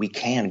way that we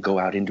can go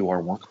out into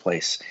our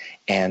workplace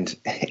and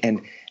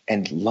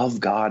love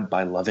God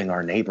by loving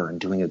our neighbor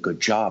and doing a good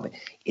job.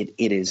 It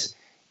is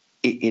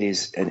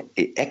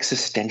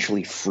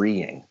existentially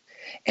freeing.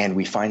 And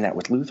we find that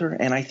with Luther,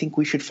 and I think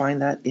we should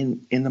find that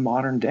in the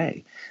modern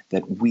day,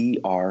 that we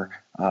are,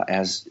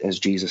 as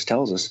Jesus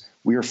tells us,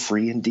 we are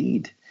free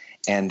indeed.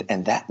 And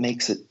that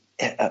makes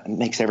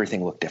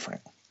everything look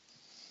different.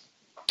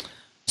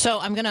 So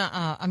I'm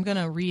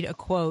gonna read a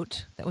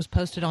quote that was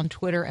posted on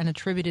Twitter and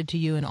attributed to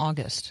you in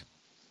August.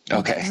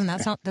 Okay.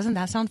 Doesn't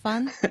that sound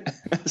fun?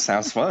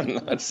 Sounds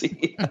fun. Let's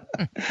see.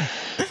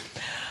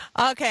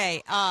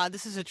 Okay,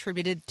 this is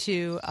attributed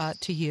to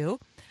you.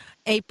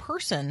 A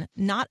person,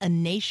 not a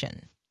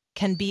nation,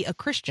 can be a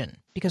Christian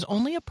because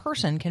only a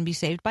person can be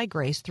saved by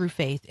grace through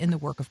faith in the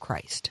work of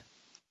Christ.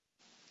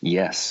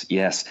 Yes.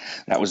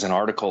 That was an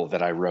article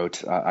that I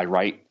wrote. I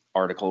write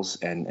articles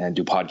and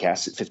do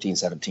podcasts at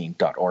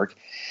 1517.org.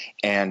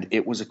 And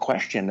it was a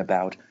question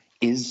about,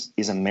 is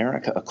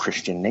America a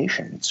Christian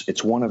nation?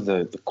 It's one of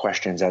the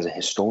questions as a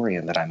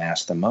historian that I'm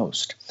asked the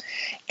most.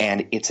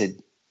 And it's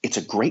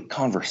a great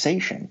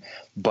conversation,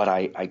 but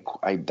I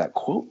that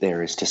quote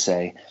there is to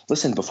say,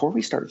 listen, before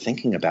we start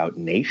thinking about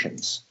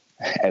nations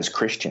as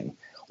Christian,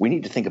 we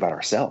need to think about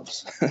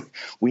ourselves.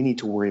 We need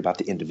to worry about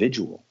the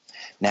individual.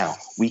 Now,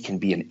 we can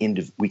be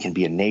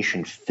a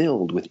nation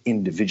filled with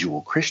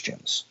individual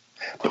Christians,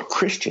 but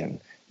Christian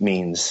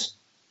means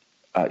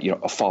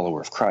a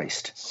follower of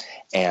Christ,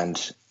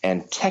 and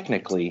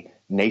technically,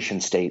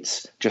 nation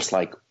states, just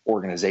like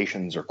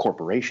organizations or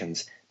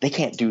corporations, they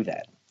can't do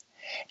that.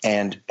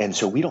 And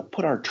so we don't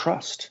put our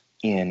trust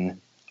in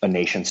a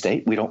nation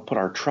state. We don't put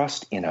our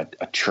trust in a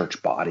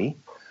church body.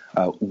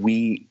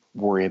 We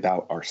worry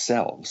about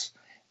ourselves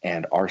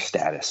and our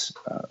status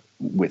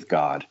with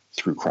God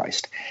through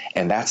Christ.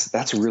 And that's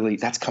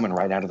coming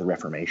right out of the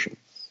Reformation.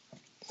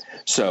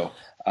 So,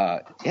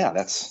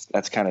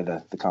 that's kind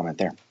of the comment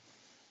there.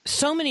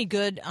 So many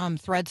good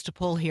threads to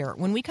pull here.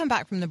 When we come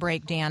back from the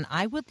break, Dan,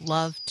 I would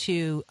love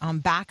to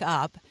back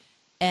up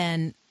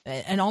and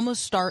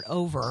almost start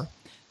over,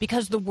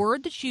 because the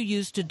word that you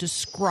used to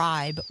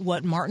describe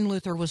what Martin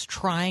Luther was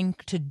trying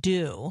to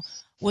do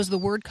was the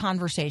word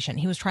conversation.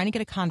 He was trying to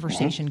get a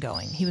conversation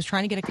going. He was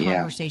trying to get a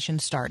conversation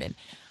started.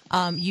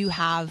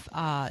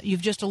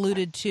 You've just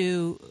alluded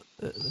to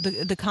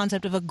the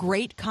concept of a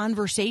great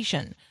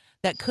conversation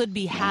that could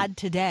be had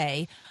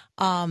today,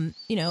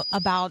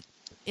 about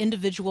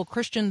individual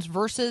Christians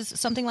versus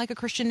something like a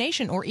Christian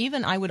nation, or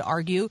even, I would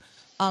argue,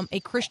 a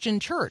Christian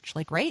church.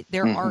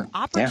 There are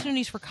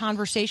opportunities for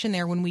conversation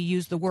there when we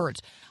use the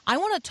words. I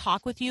want to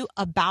talk with you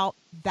about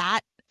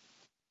that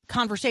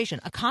conversation,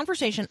 a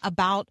conversation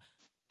about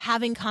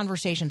having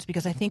conversations,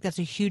 because I think that's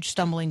a huge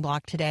stumbling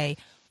block today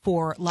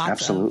for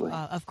lots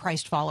of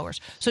Christ followers.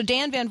 So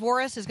Dan Van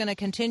Voris is going to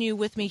continue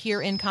with me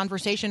here in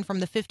conversation from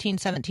the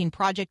 1517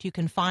 Project. You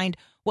can find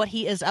what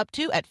he is up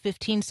to at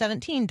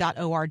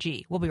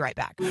 1517.org. We'll be right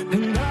back.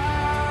 And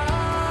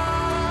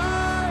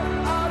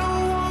I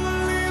don't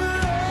wanna leave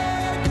a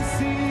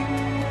legacy.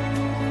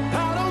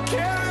 I don't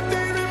care if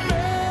they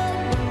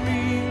remember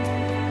me.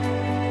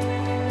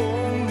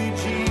 Only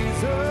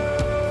Jesus.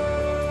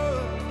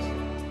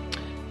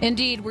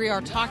 Indeed, we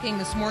are talking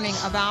this morning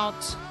about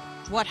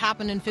what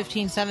happened in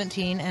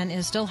 1517 and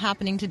is still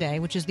happening today,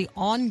 which is the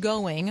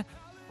ongoing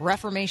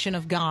reformation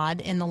of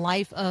God in the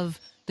life of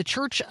the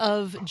Church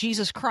of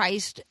Jesus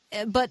Christ,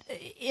 but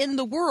in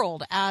the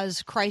world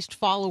as Christ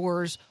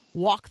followers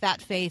walk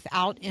that faith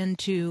out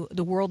into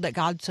the world that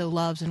God so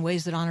loves in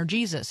ways that honor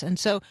Jesus. And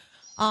so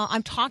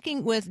I'm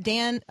talking with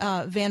Dan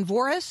Van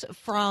Voris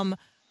from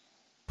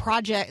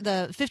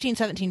the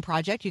 1517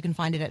 Project. You can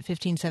find it at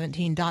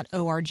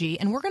 1517.org.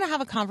 And we're going to have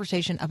a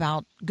conversation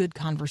about good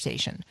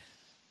conversation.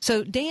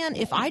 So, Dan,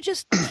 if I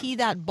just tee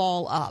that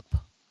ball up,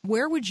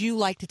 where would you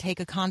like to take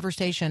a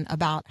conversation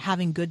about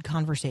having good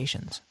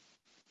conversations?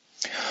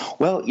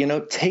 Well,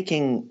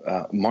 taking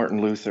Martin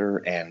Luther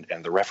and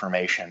the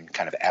Reformation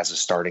kind of as a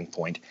starting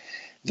point,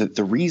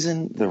 the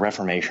reason the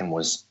Reformation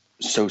was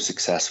so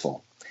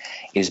successful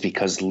is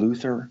because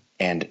Luther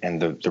and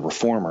the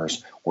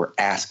Reformers were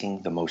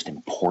asking the most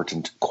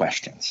important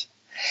questions.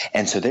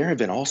 And so there have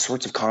been all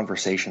sorts of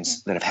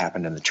conversations that have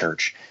happened in the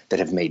church that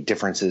have made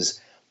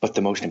differences, but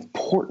the most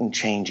important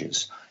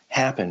changes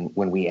happen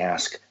when we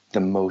ask the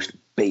most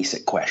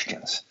basic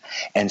questions.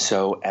 And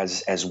so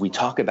as we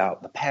talk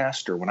about the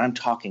past, or when I'm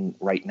talking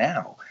right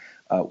now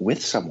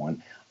with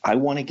someone, I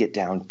want to get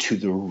down to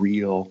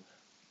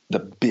the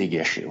big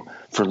issue.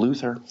 For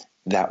Luther,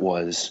 that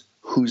was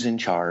who's in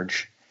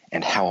charge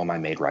and how am I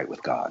made right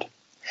with God?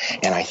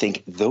 And I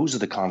think those are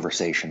the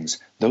conversations,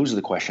 those are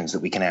the questions that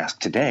we can ask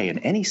today in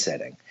any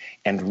setting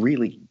and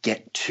really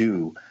get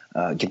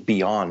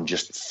beyond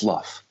just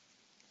fluff.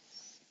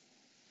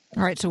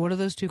 All right. So what are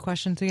those two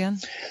questions again?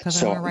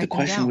 So the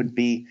question would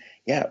be,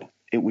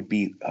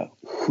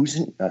 who's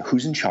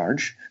in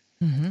charge,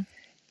 mm-hmm.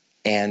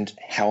 and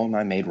how am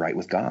I made right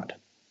with God?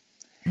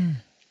 Mm.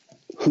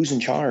 Who's in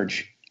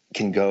charge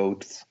can go.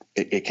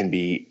 It can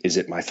be. Is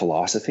it my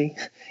philosophy?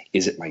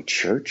 Is it my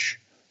church?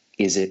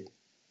 Is it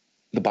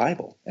the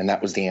Bible? And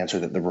that was the answer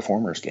that the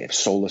Reformers gave.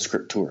 Sola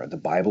Scriptura. The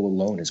Bible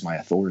alone is my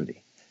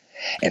authority.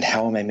 And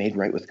how am I made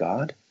right with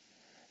God?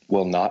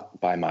 Well, not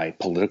by my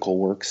political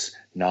works,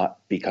 not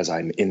because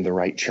I'm in the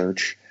right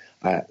church,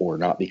 or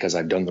not because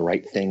I've done the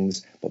right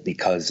things, but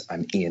because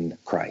I'm in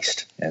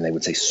Christ. And they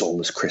would say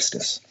solus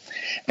Christus.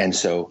 And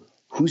so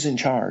who's in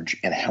charge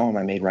and how am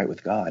I made right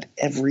with God?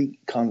 Every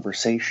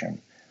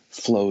conversation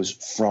flows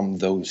from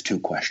those two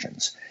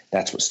questions.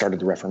 That's what started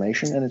the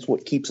Reformation, and it's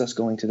what keeps us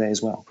going today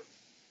as well.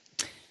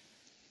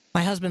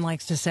 My husband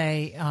likes to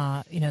say,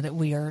 that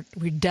we're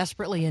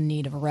desperately in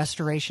need of a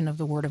restoration of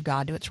the Word of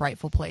God to its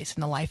rightful place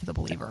in the life of the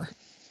believer.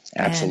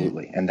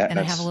 Absolutely, and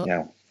I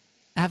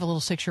have a little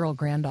 6-year-old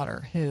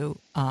granddaughter who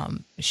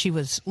she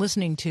was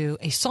listening to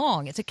a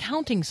song. It's a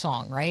counting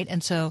song, right?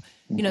 And so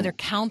they're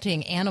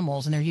counting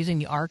animals, and they're using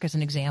the ark as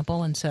an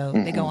example. And so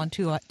they go on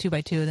two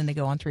by two, and then they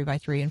go on 3 by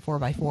 3 and 4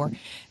 by 4.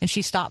 And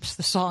she stops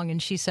the song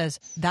and she says,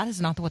 "That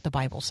is not what the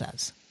Bible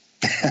says."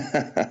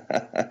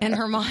 And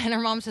her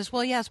mom says,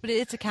 "Well, yes, but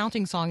it's a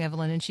counting song,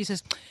 Evelyn." And she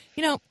says,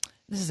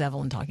 this is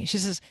Evelyn talking. She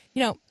says,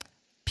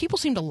 people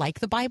seem to like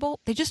the Bible.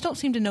 They just don't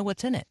seem to know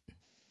what's in it.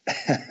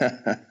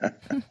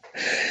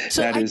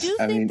 So I do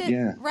think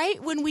that,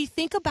 right, when we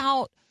think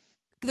about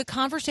the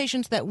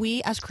conversations that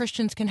we as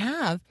Christians can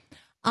have,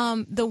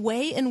 the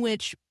way in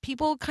which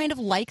people kind of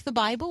like the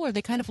Bible, or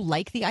they kind of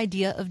like the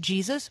idea of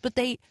Jesus, but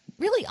they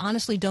really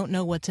honestly don't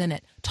know what's in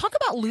it. Talk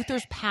about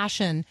Luther's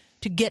passion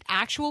to get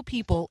actual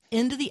people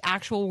into the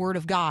actual Word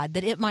of God,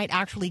 that it might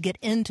actually get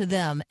into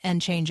them and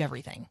change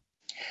everything.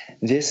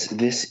 This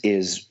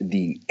is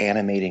the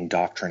animating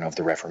doctrine of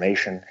the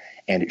Reformation,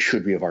 and it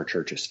should be of our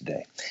churches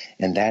today.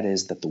 And that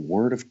is that the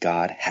Word of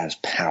God has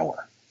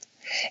power,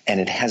 and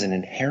it has an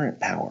inherent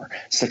power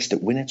such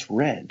that when it's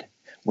read,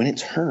 when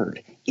it's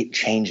heard, it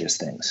changes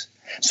things.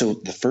 So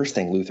the first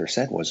thing Luther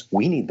said was,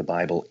 we need the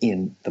Bible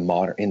in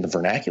the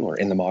vernacular,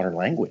 in the modern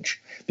language,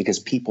 because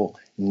people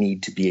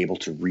need to be able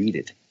to read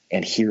it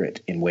and hear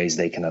it in ways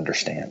they can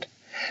understand.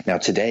 Now,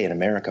 today in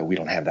America, we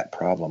don't have that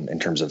problem in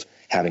terms of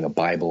having a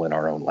Bible in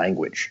our own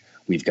language.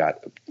 We've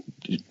got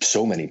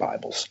so many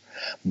Bibles.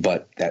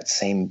 But that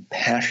same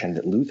passion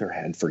that Luther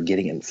had for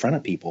getting in front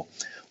of people,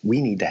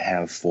 we need to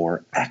have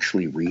for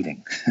actually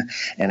reading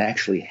and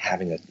actually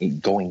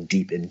going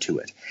deep into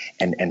it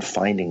and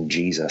finding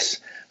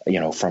Jesus,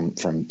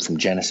 from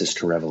Genesis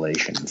to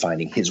Revelation, and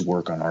finding his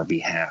work on our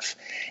behalf.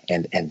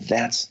 And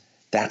that's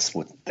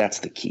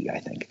the key, I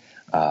think.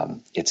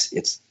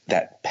 It's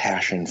that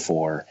passion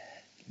for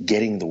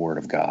getting the Word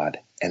of God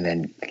and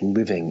then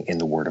living in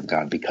the Word of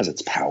God because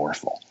it's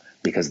powerful,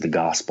 because the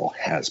gospel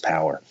has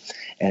power.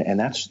 And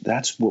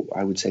that's what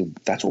I would say,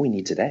 that's what we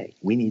need today.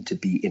 We need to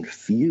be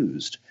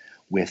infused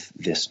with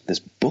this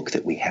book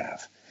that we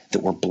have,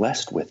 that we're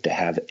blessed with, to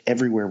have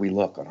everywhere we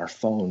look, on our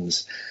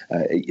phones.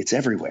 It's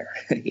everywhere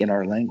in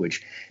our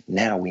language.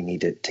 Now we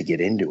need to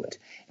get into it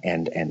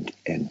and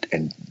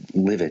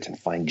live it and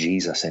find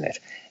Jesus in it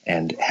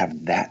and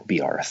have that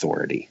be our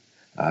authority,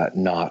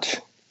 not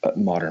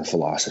modern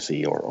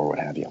philosophy or what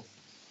have you.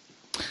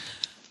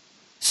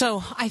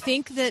 So I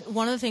think that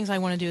one of the things I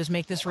want to do is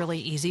make this really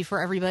easy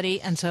for everybody,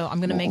 and so I'm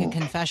going to make a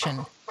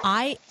confession.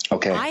 I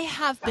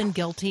have been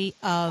guilty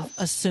of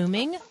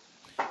assuming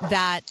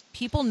that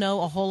people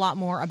know a whole lot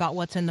more about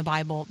what's in the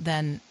Bible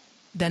than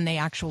they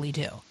actually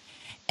do.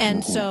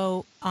 And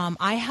so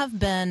I have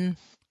been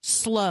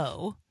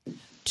slow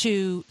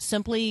to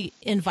simply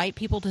invite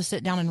people to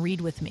sit down and read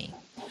with me.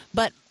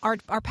 But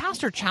our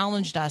pastor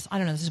challenged us, I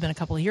don't know, this has been a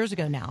couple of years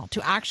ago now,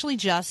 to actually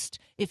just,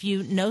 if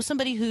you know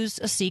somebody who's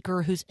a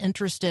seeker, who's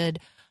interested,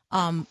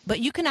 but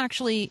you can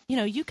actually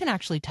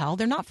tell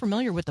they're not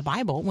familiar with the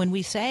Bible when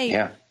we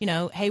say,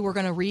 hey, we're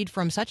going to read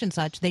from such and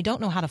such. They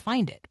don't know how to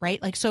find it,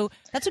 right? Like, so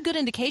that's a good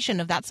indication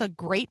of that's a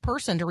great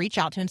person to reach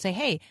out to and say,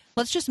 hey,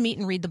 let's just meet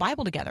and read the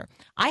Bible together.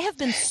 I have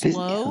been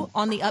slow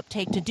on the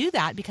uptake to do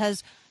that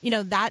because,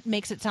 that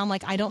makes it sound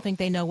like I don't think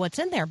they know what's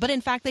in there. But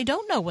in fact, they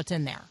don't know what's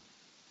in there.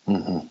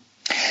 Mm-hmm.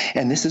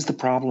 And this is the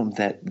problem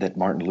that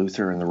Martin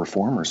Luther and the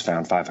Reformers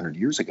found 500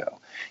 years ago.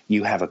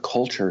 You have a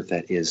culture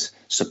that is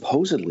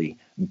supposedly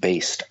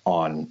based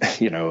on,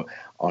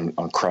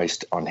 on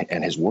Christ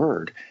and his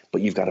word,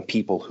 but you've got a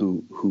people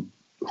who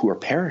are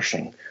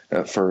perishing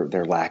for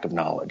their lack of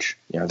knowledge.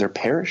 They're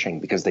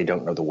perishing because they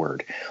don't know the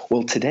word.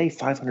 Well, today,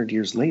 500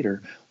 years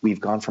later, we've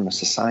gone from a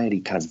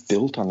society kind of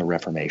built on the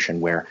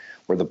Reformation where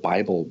the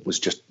Bible was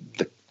just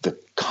the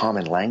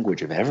common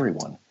language of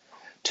everyone,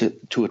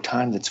 to a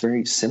time that's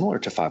very similar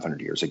to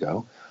 500 years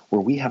ago, where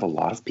we have a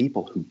lot of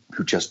people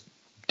who just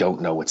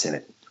don't know what's in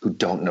it, who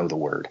don't know the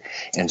word.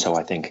 And so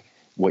I think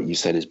what you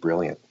said is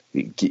brilliant.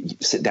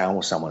 Sit down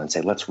with someone and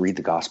say, let's read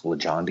the Gospel of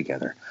John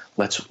together.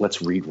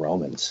 Let's read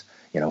Romans.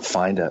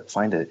 Find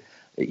a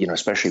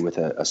especially with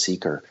a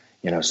seeker,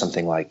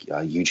 something like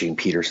Eugene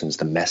Peterson's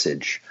The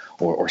Message,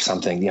 or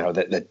something,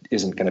 that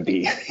isn't going to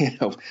be,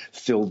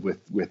 filled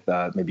with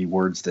maybe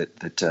words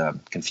that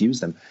confuse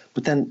them.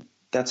 But then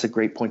that's a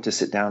great point to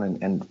sit down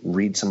and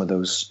read some of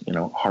those,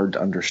 hard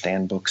to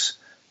understand books,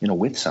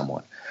 with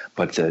someone.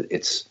 But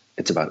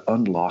it's about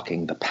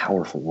unlocking the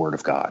powerful Word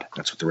of God.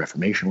 That's what the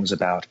Reformation was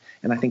about.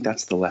 And I think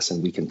that's the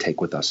lesson we can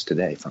take with us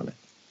today from it.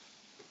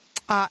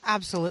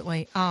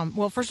 Absolutely.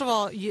 Well, first of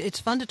all, it's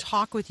fun to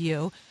talk with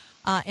you.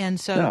 And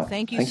so No,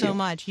 thank you thank so you.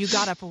 much. You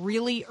got up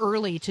really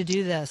early to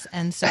do this.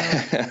 And so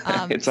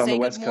It's on say the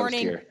West good Coast morning.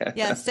 here.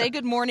 Yes, say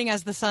good morning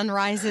as the sun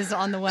rises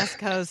on the West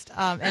Coast.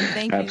 And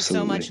thank you so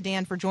Absolutely. much,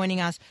 Dan, for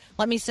joining us.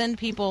 Let me send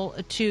people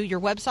to your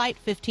website,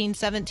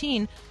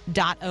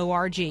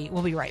 1517.org.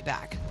 We'll be right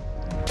back.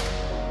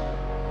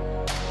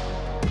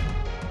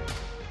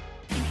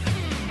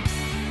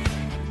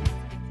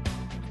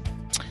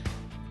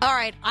 All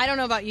right, I don't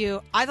know about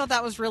you. I thought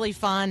that was really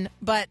fun,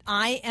 but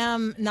I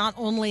am not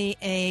only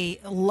a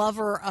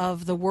lover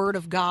of the Word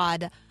of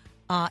God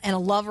and a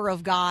lover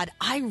of God,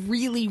 I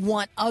really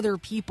want other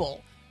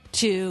people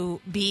to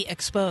be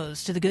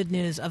exposed to the good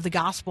news of the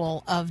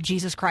gospel of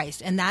Jesus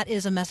Christ, and that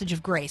is a message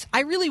of grace. I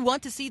really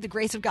want to see the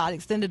grace of God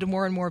extended to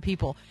more and more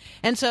people.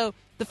 And so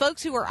the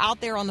folks who are out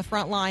there on the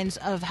front lines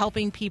of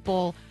helping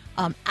people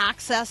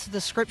access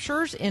the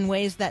scriptures in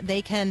ways that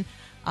they can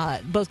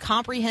both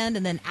comprehend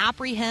and then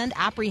apprehend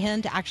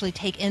to actually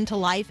take into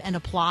life and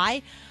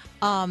apply.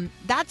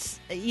 That's,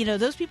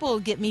 those people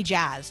get me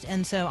jazzed.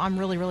 And so I'm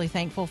really, really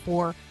thankful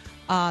for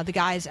the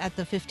guys at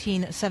the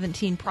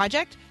 1517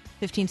 Project,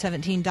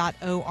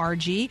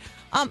 1517.org.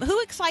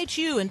 Who excites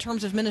you in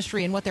terms of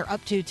ministry and what they're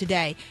up to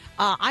today?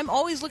 I'm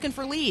always looking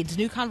for leads,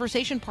 new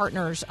conversation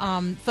partners,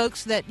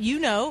 folks that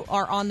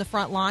are on the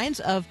front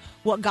lines of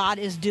what God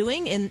is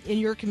doing in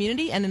your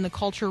community and in the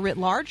culture writ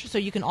large. So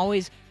you can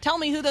always tell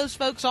me who those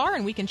folks are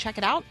and we can check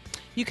it out.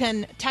 You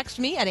can text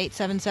me at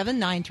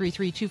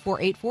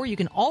 877-933-2484. You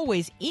can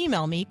always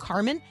email me,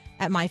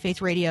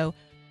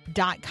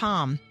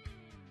 Carmen@myfaithradio.com.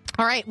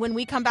 All right, when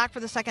we come back for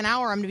the second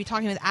hour, I'm going to be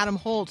talking with Adam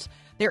Holtz.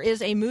 There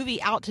is a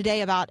movie out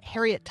today about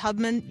Harriet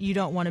Tubman you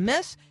don't want to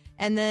miss.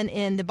 And then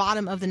in the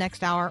bottom of the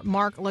next hour,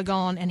 Mark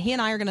Lagon, and he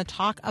and I are going to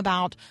talk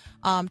about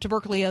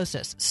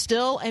tuberculosis,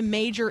 still a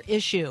major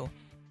issue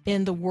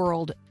in the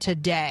world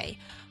today.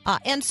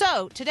 And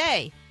so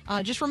today,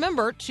 just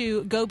remember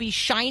to go be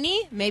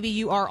shiny. Maybe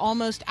you are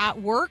almost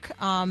at work.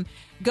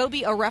 Go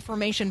be a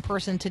Reformation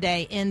person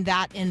today in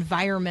that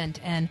environment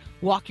and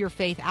walk your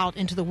faith out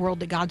into the world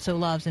that God so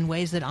loves in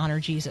ways that honor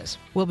Jesus.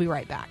 We'll be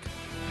right back.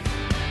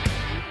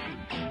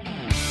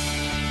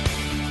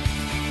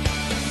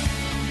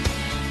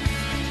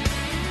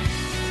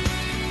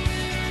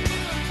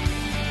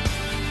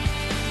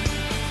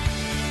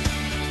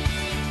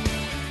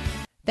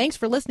 Thanks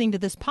for listening to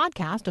this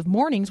podcast of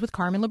Mornings with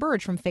Carmen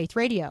LaBerge from Faith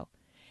Radio.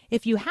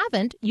 If you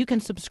haven't, you can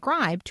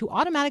subscribe to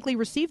automatically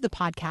receive the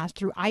podcast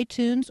through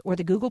iTunes or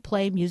the Google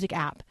Play Music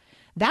app.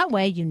 That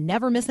way you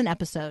never miss an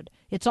episode.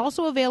 It's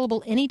also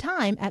available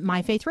anytime at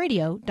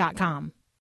myfaithradio.com.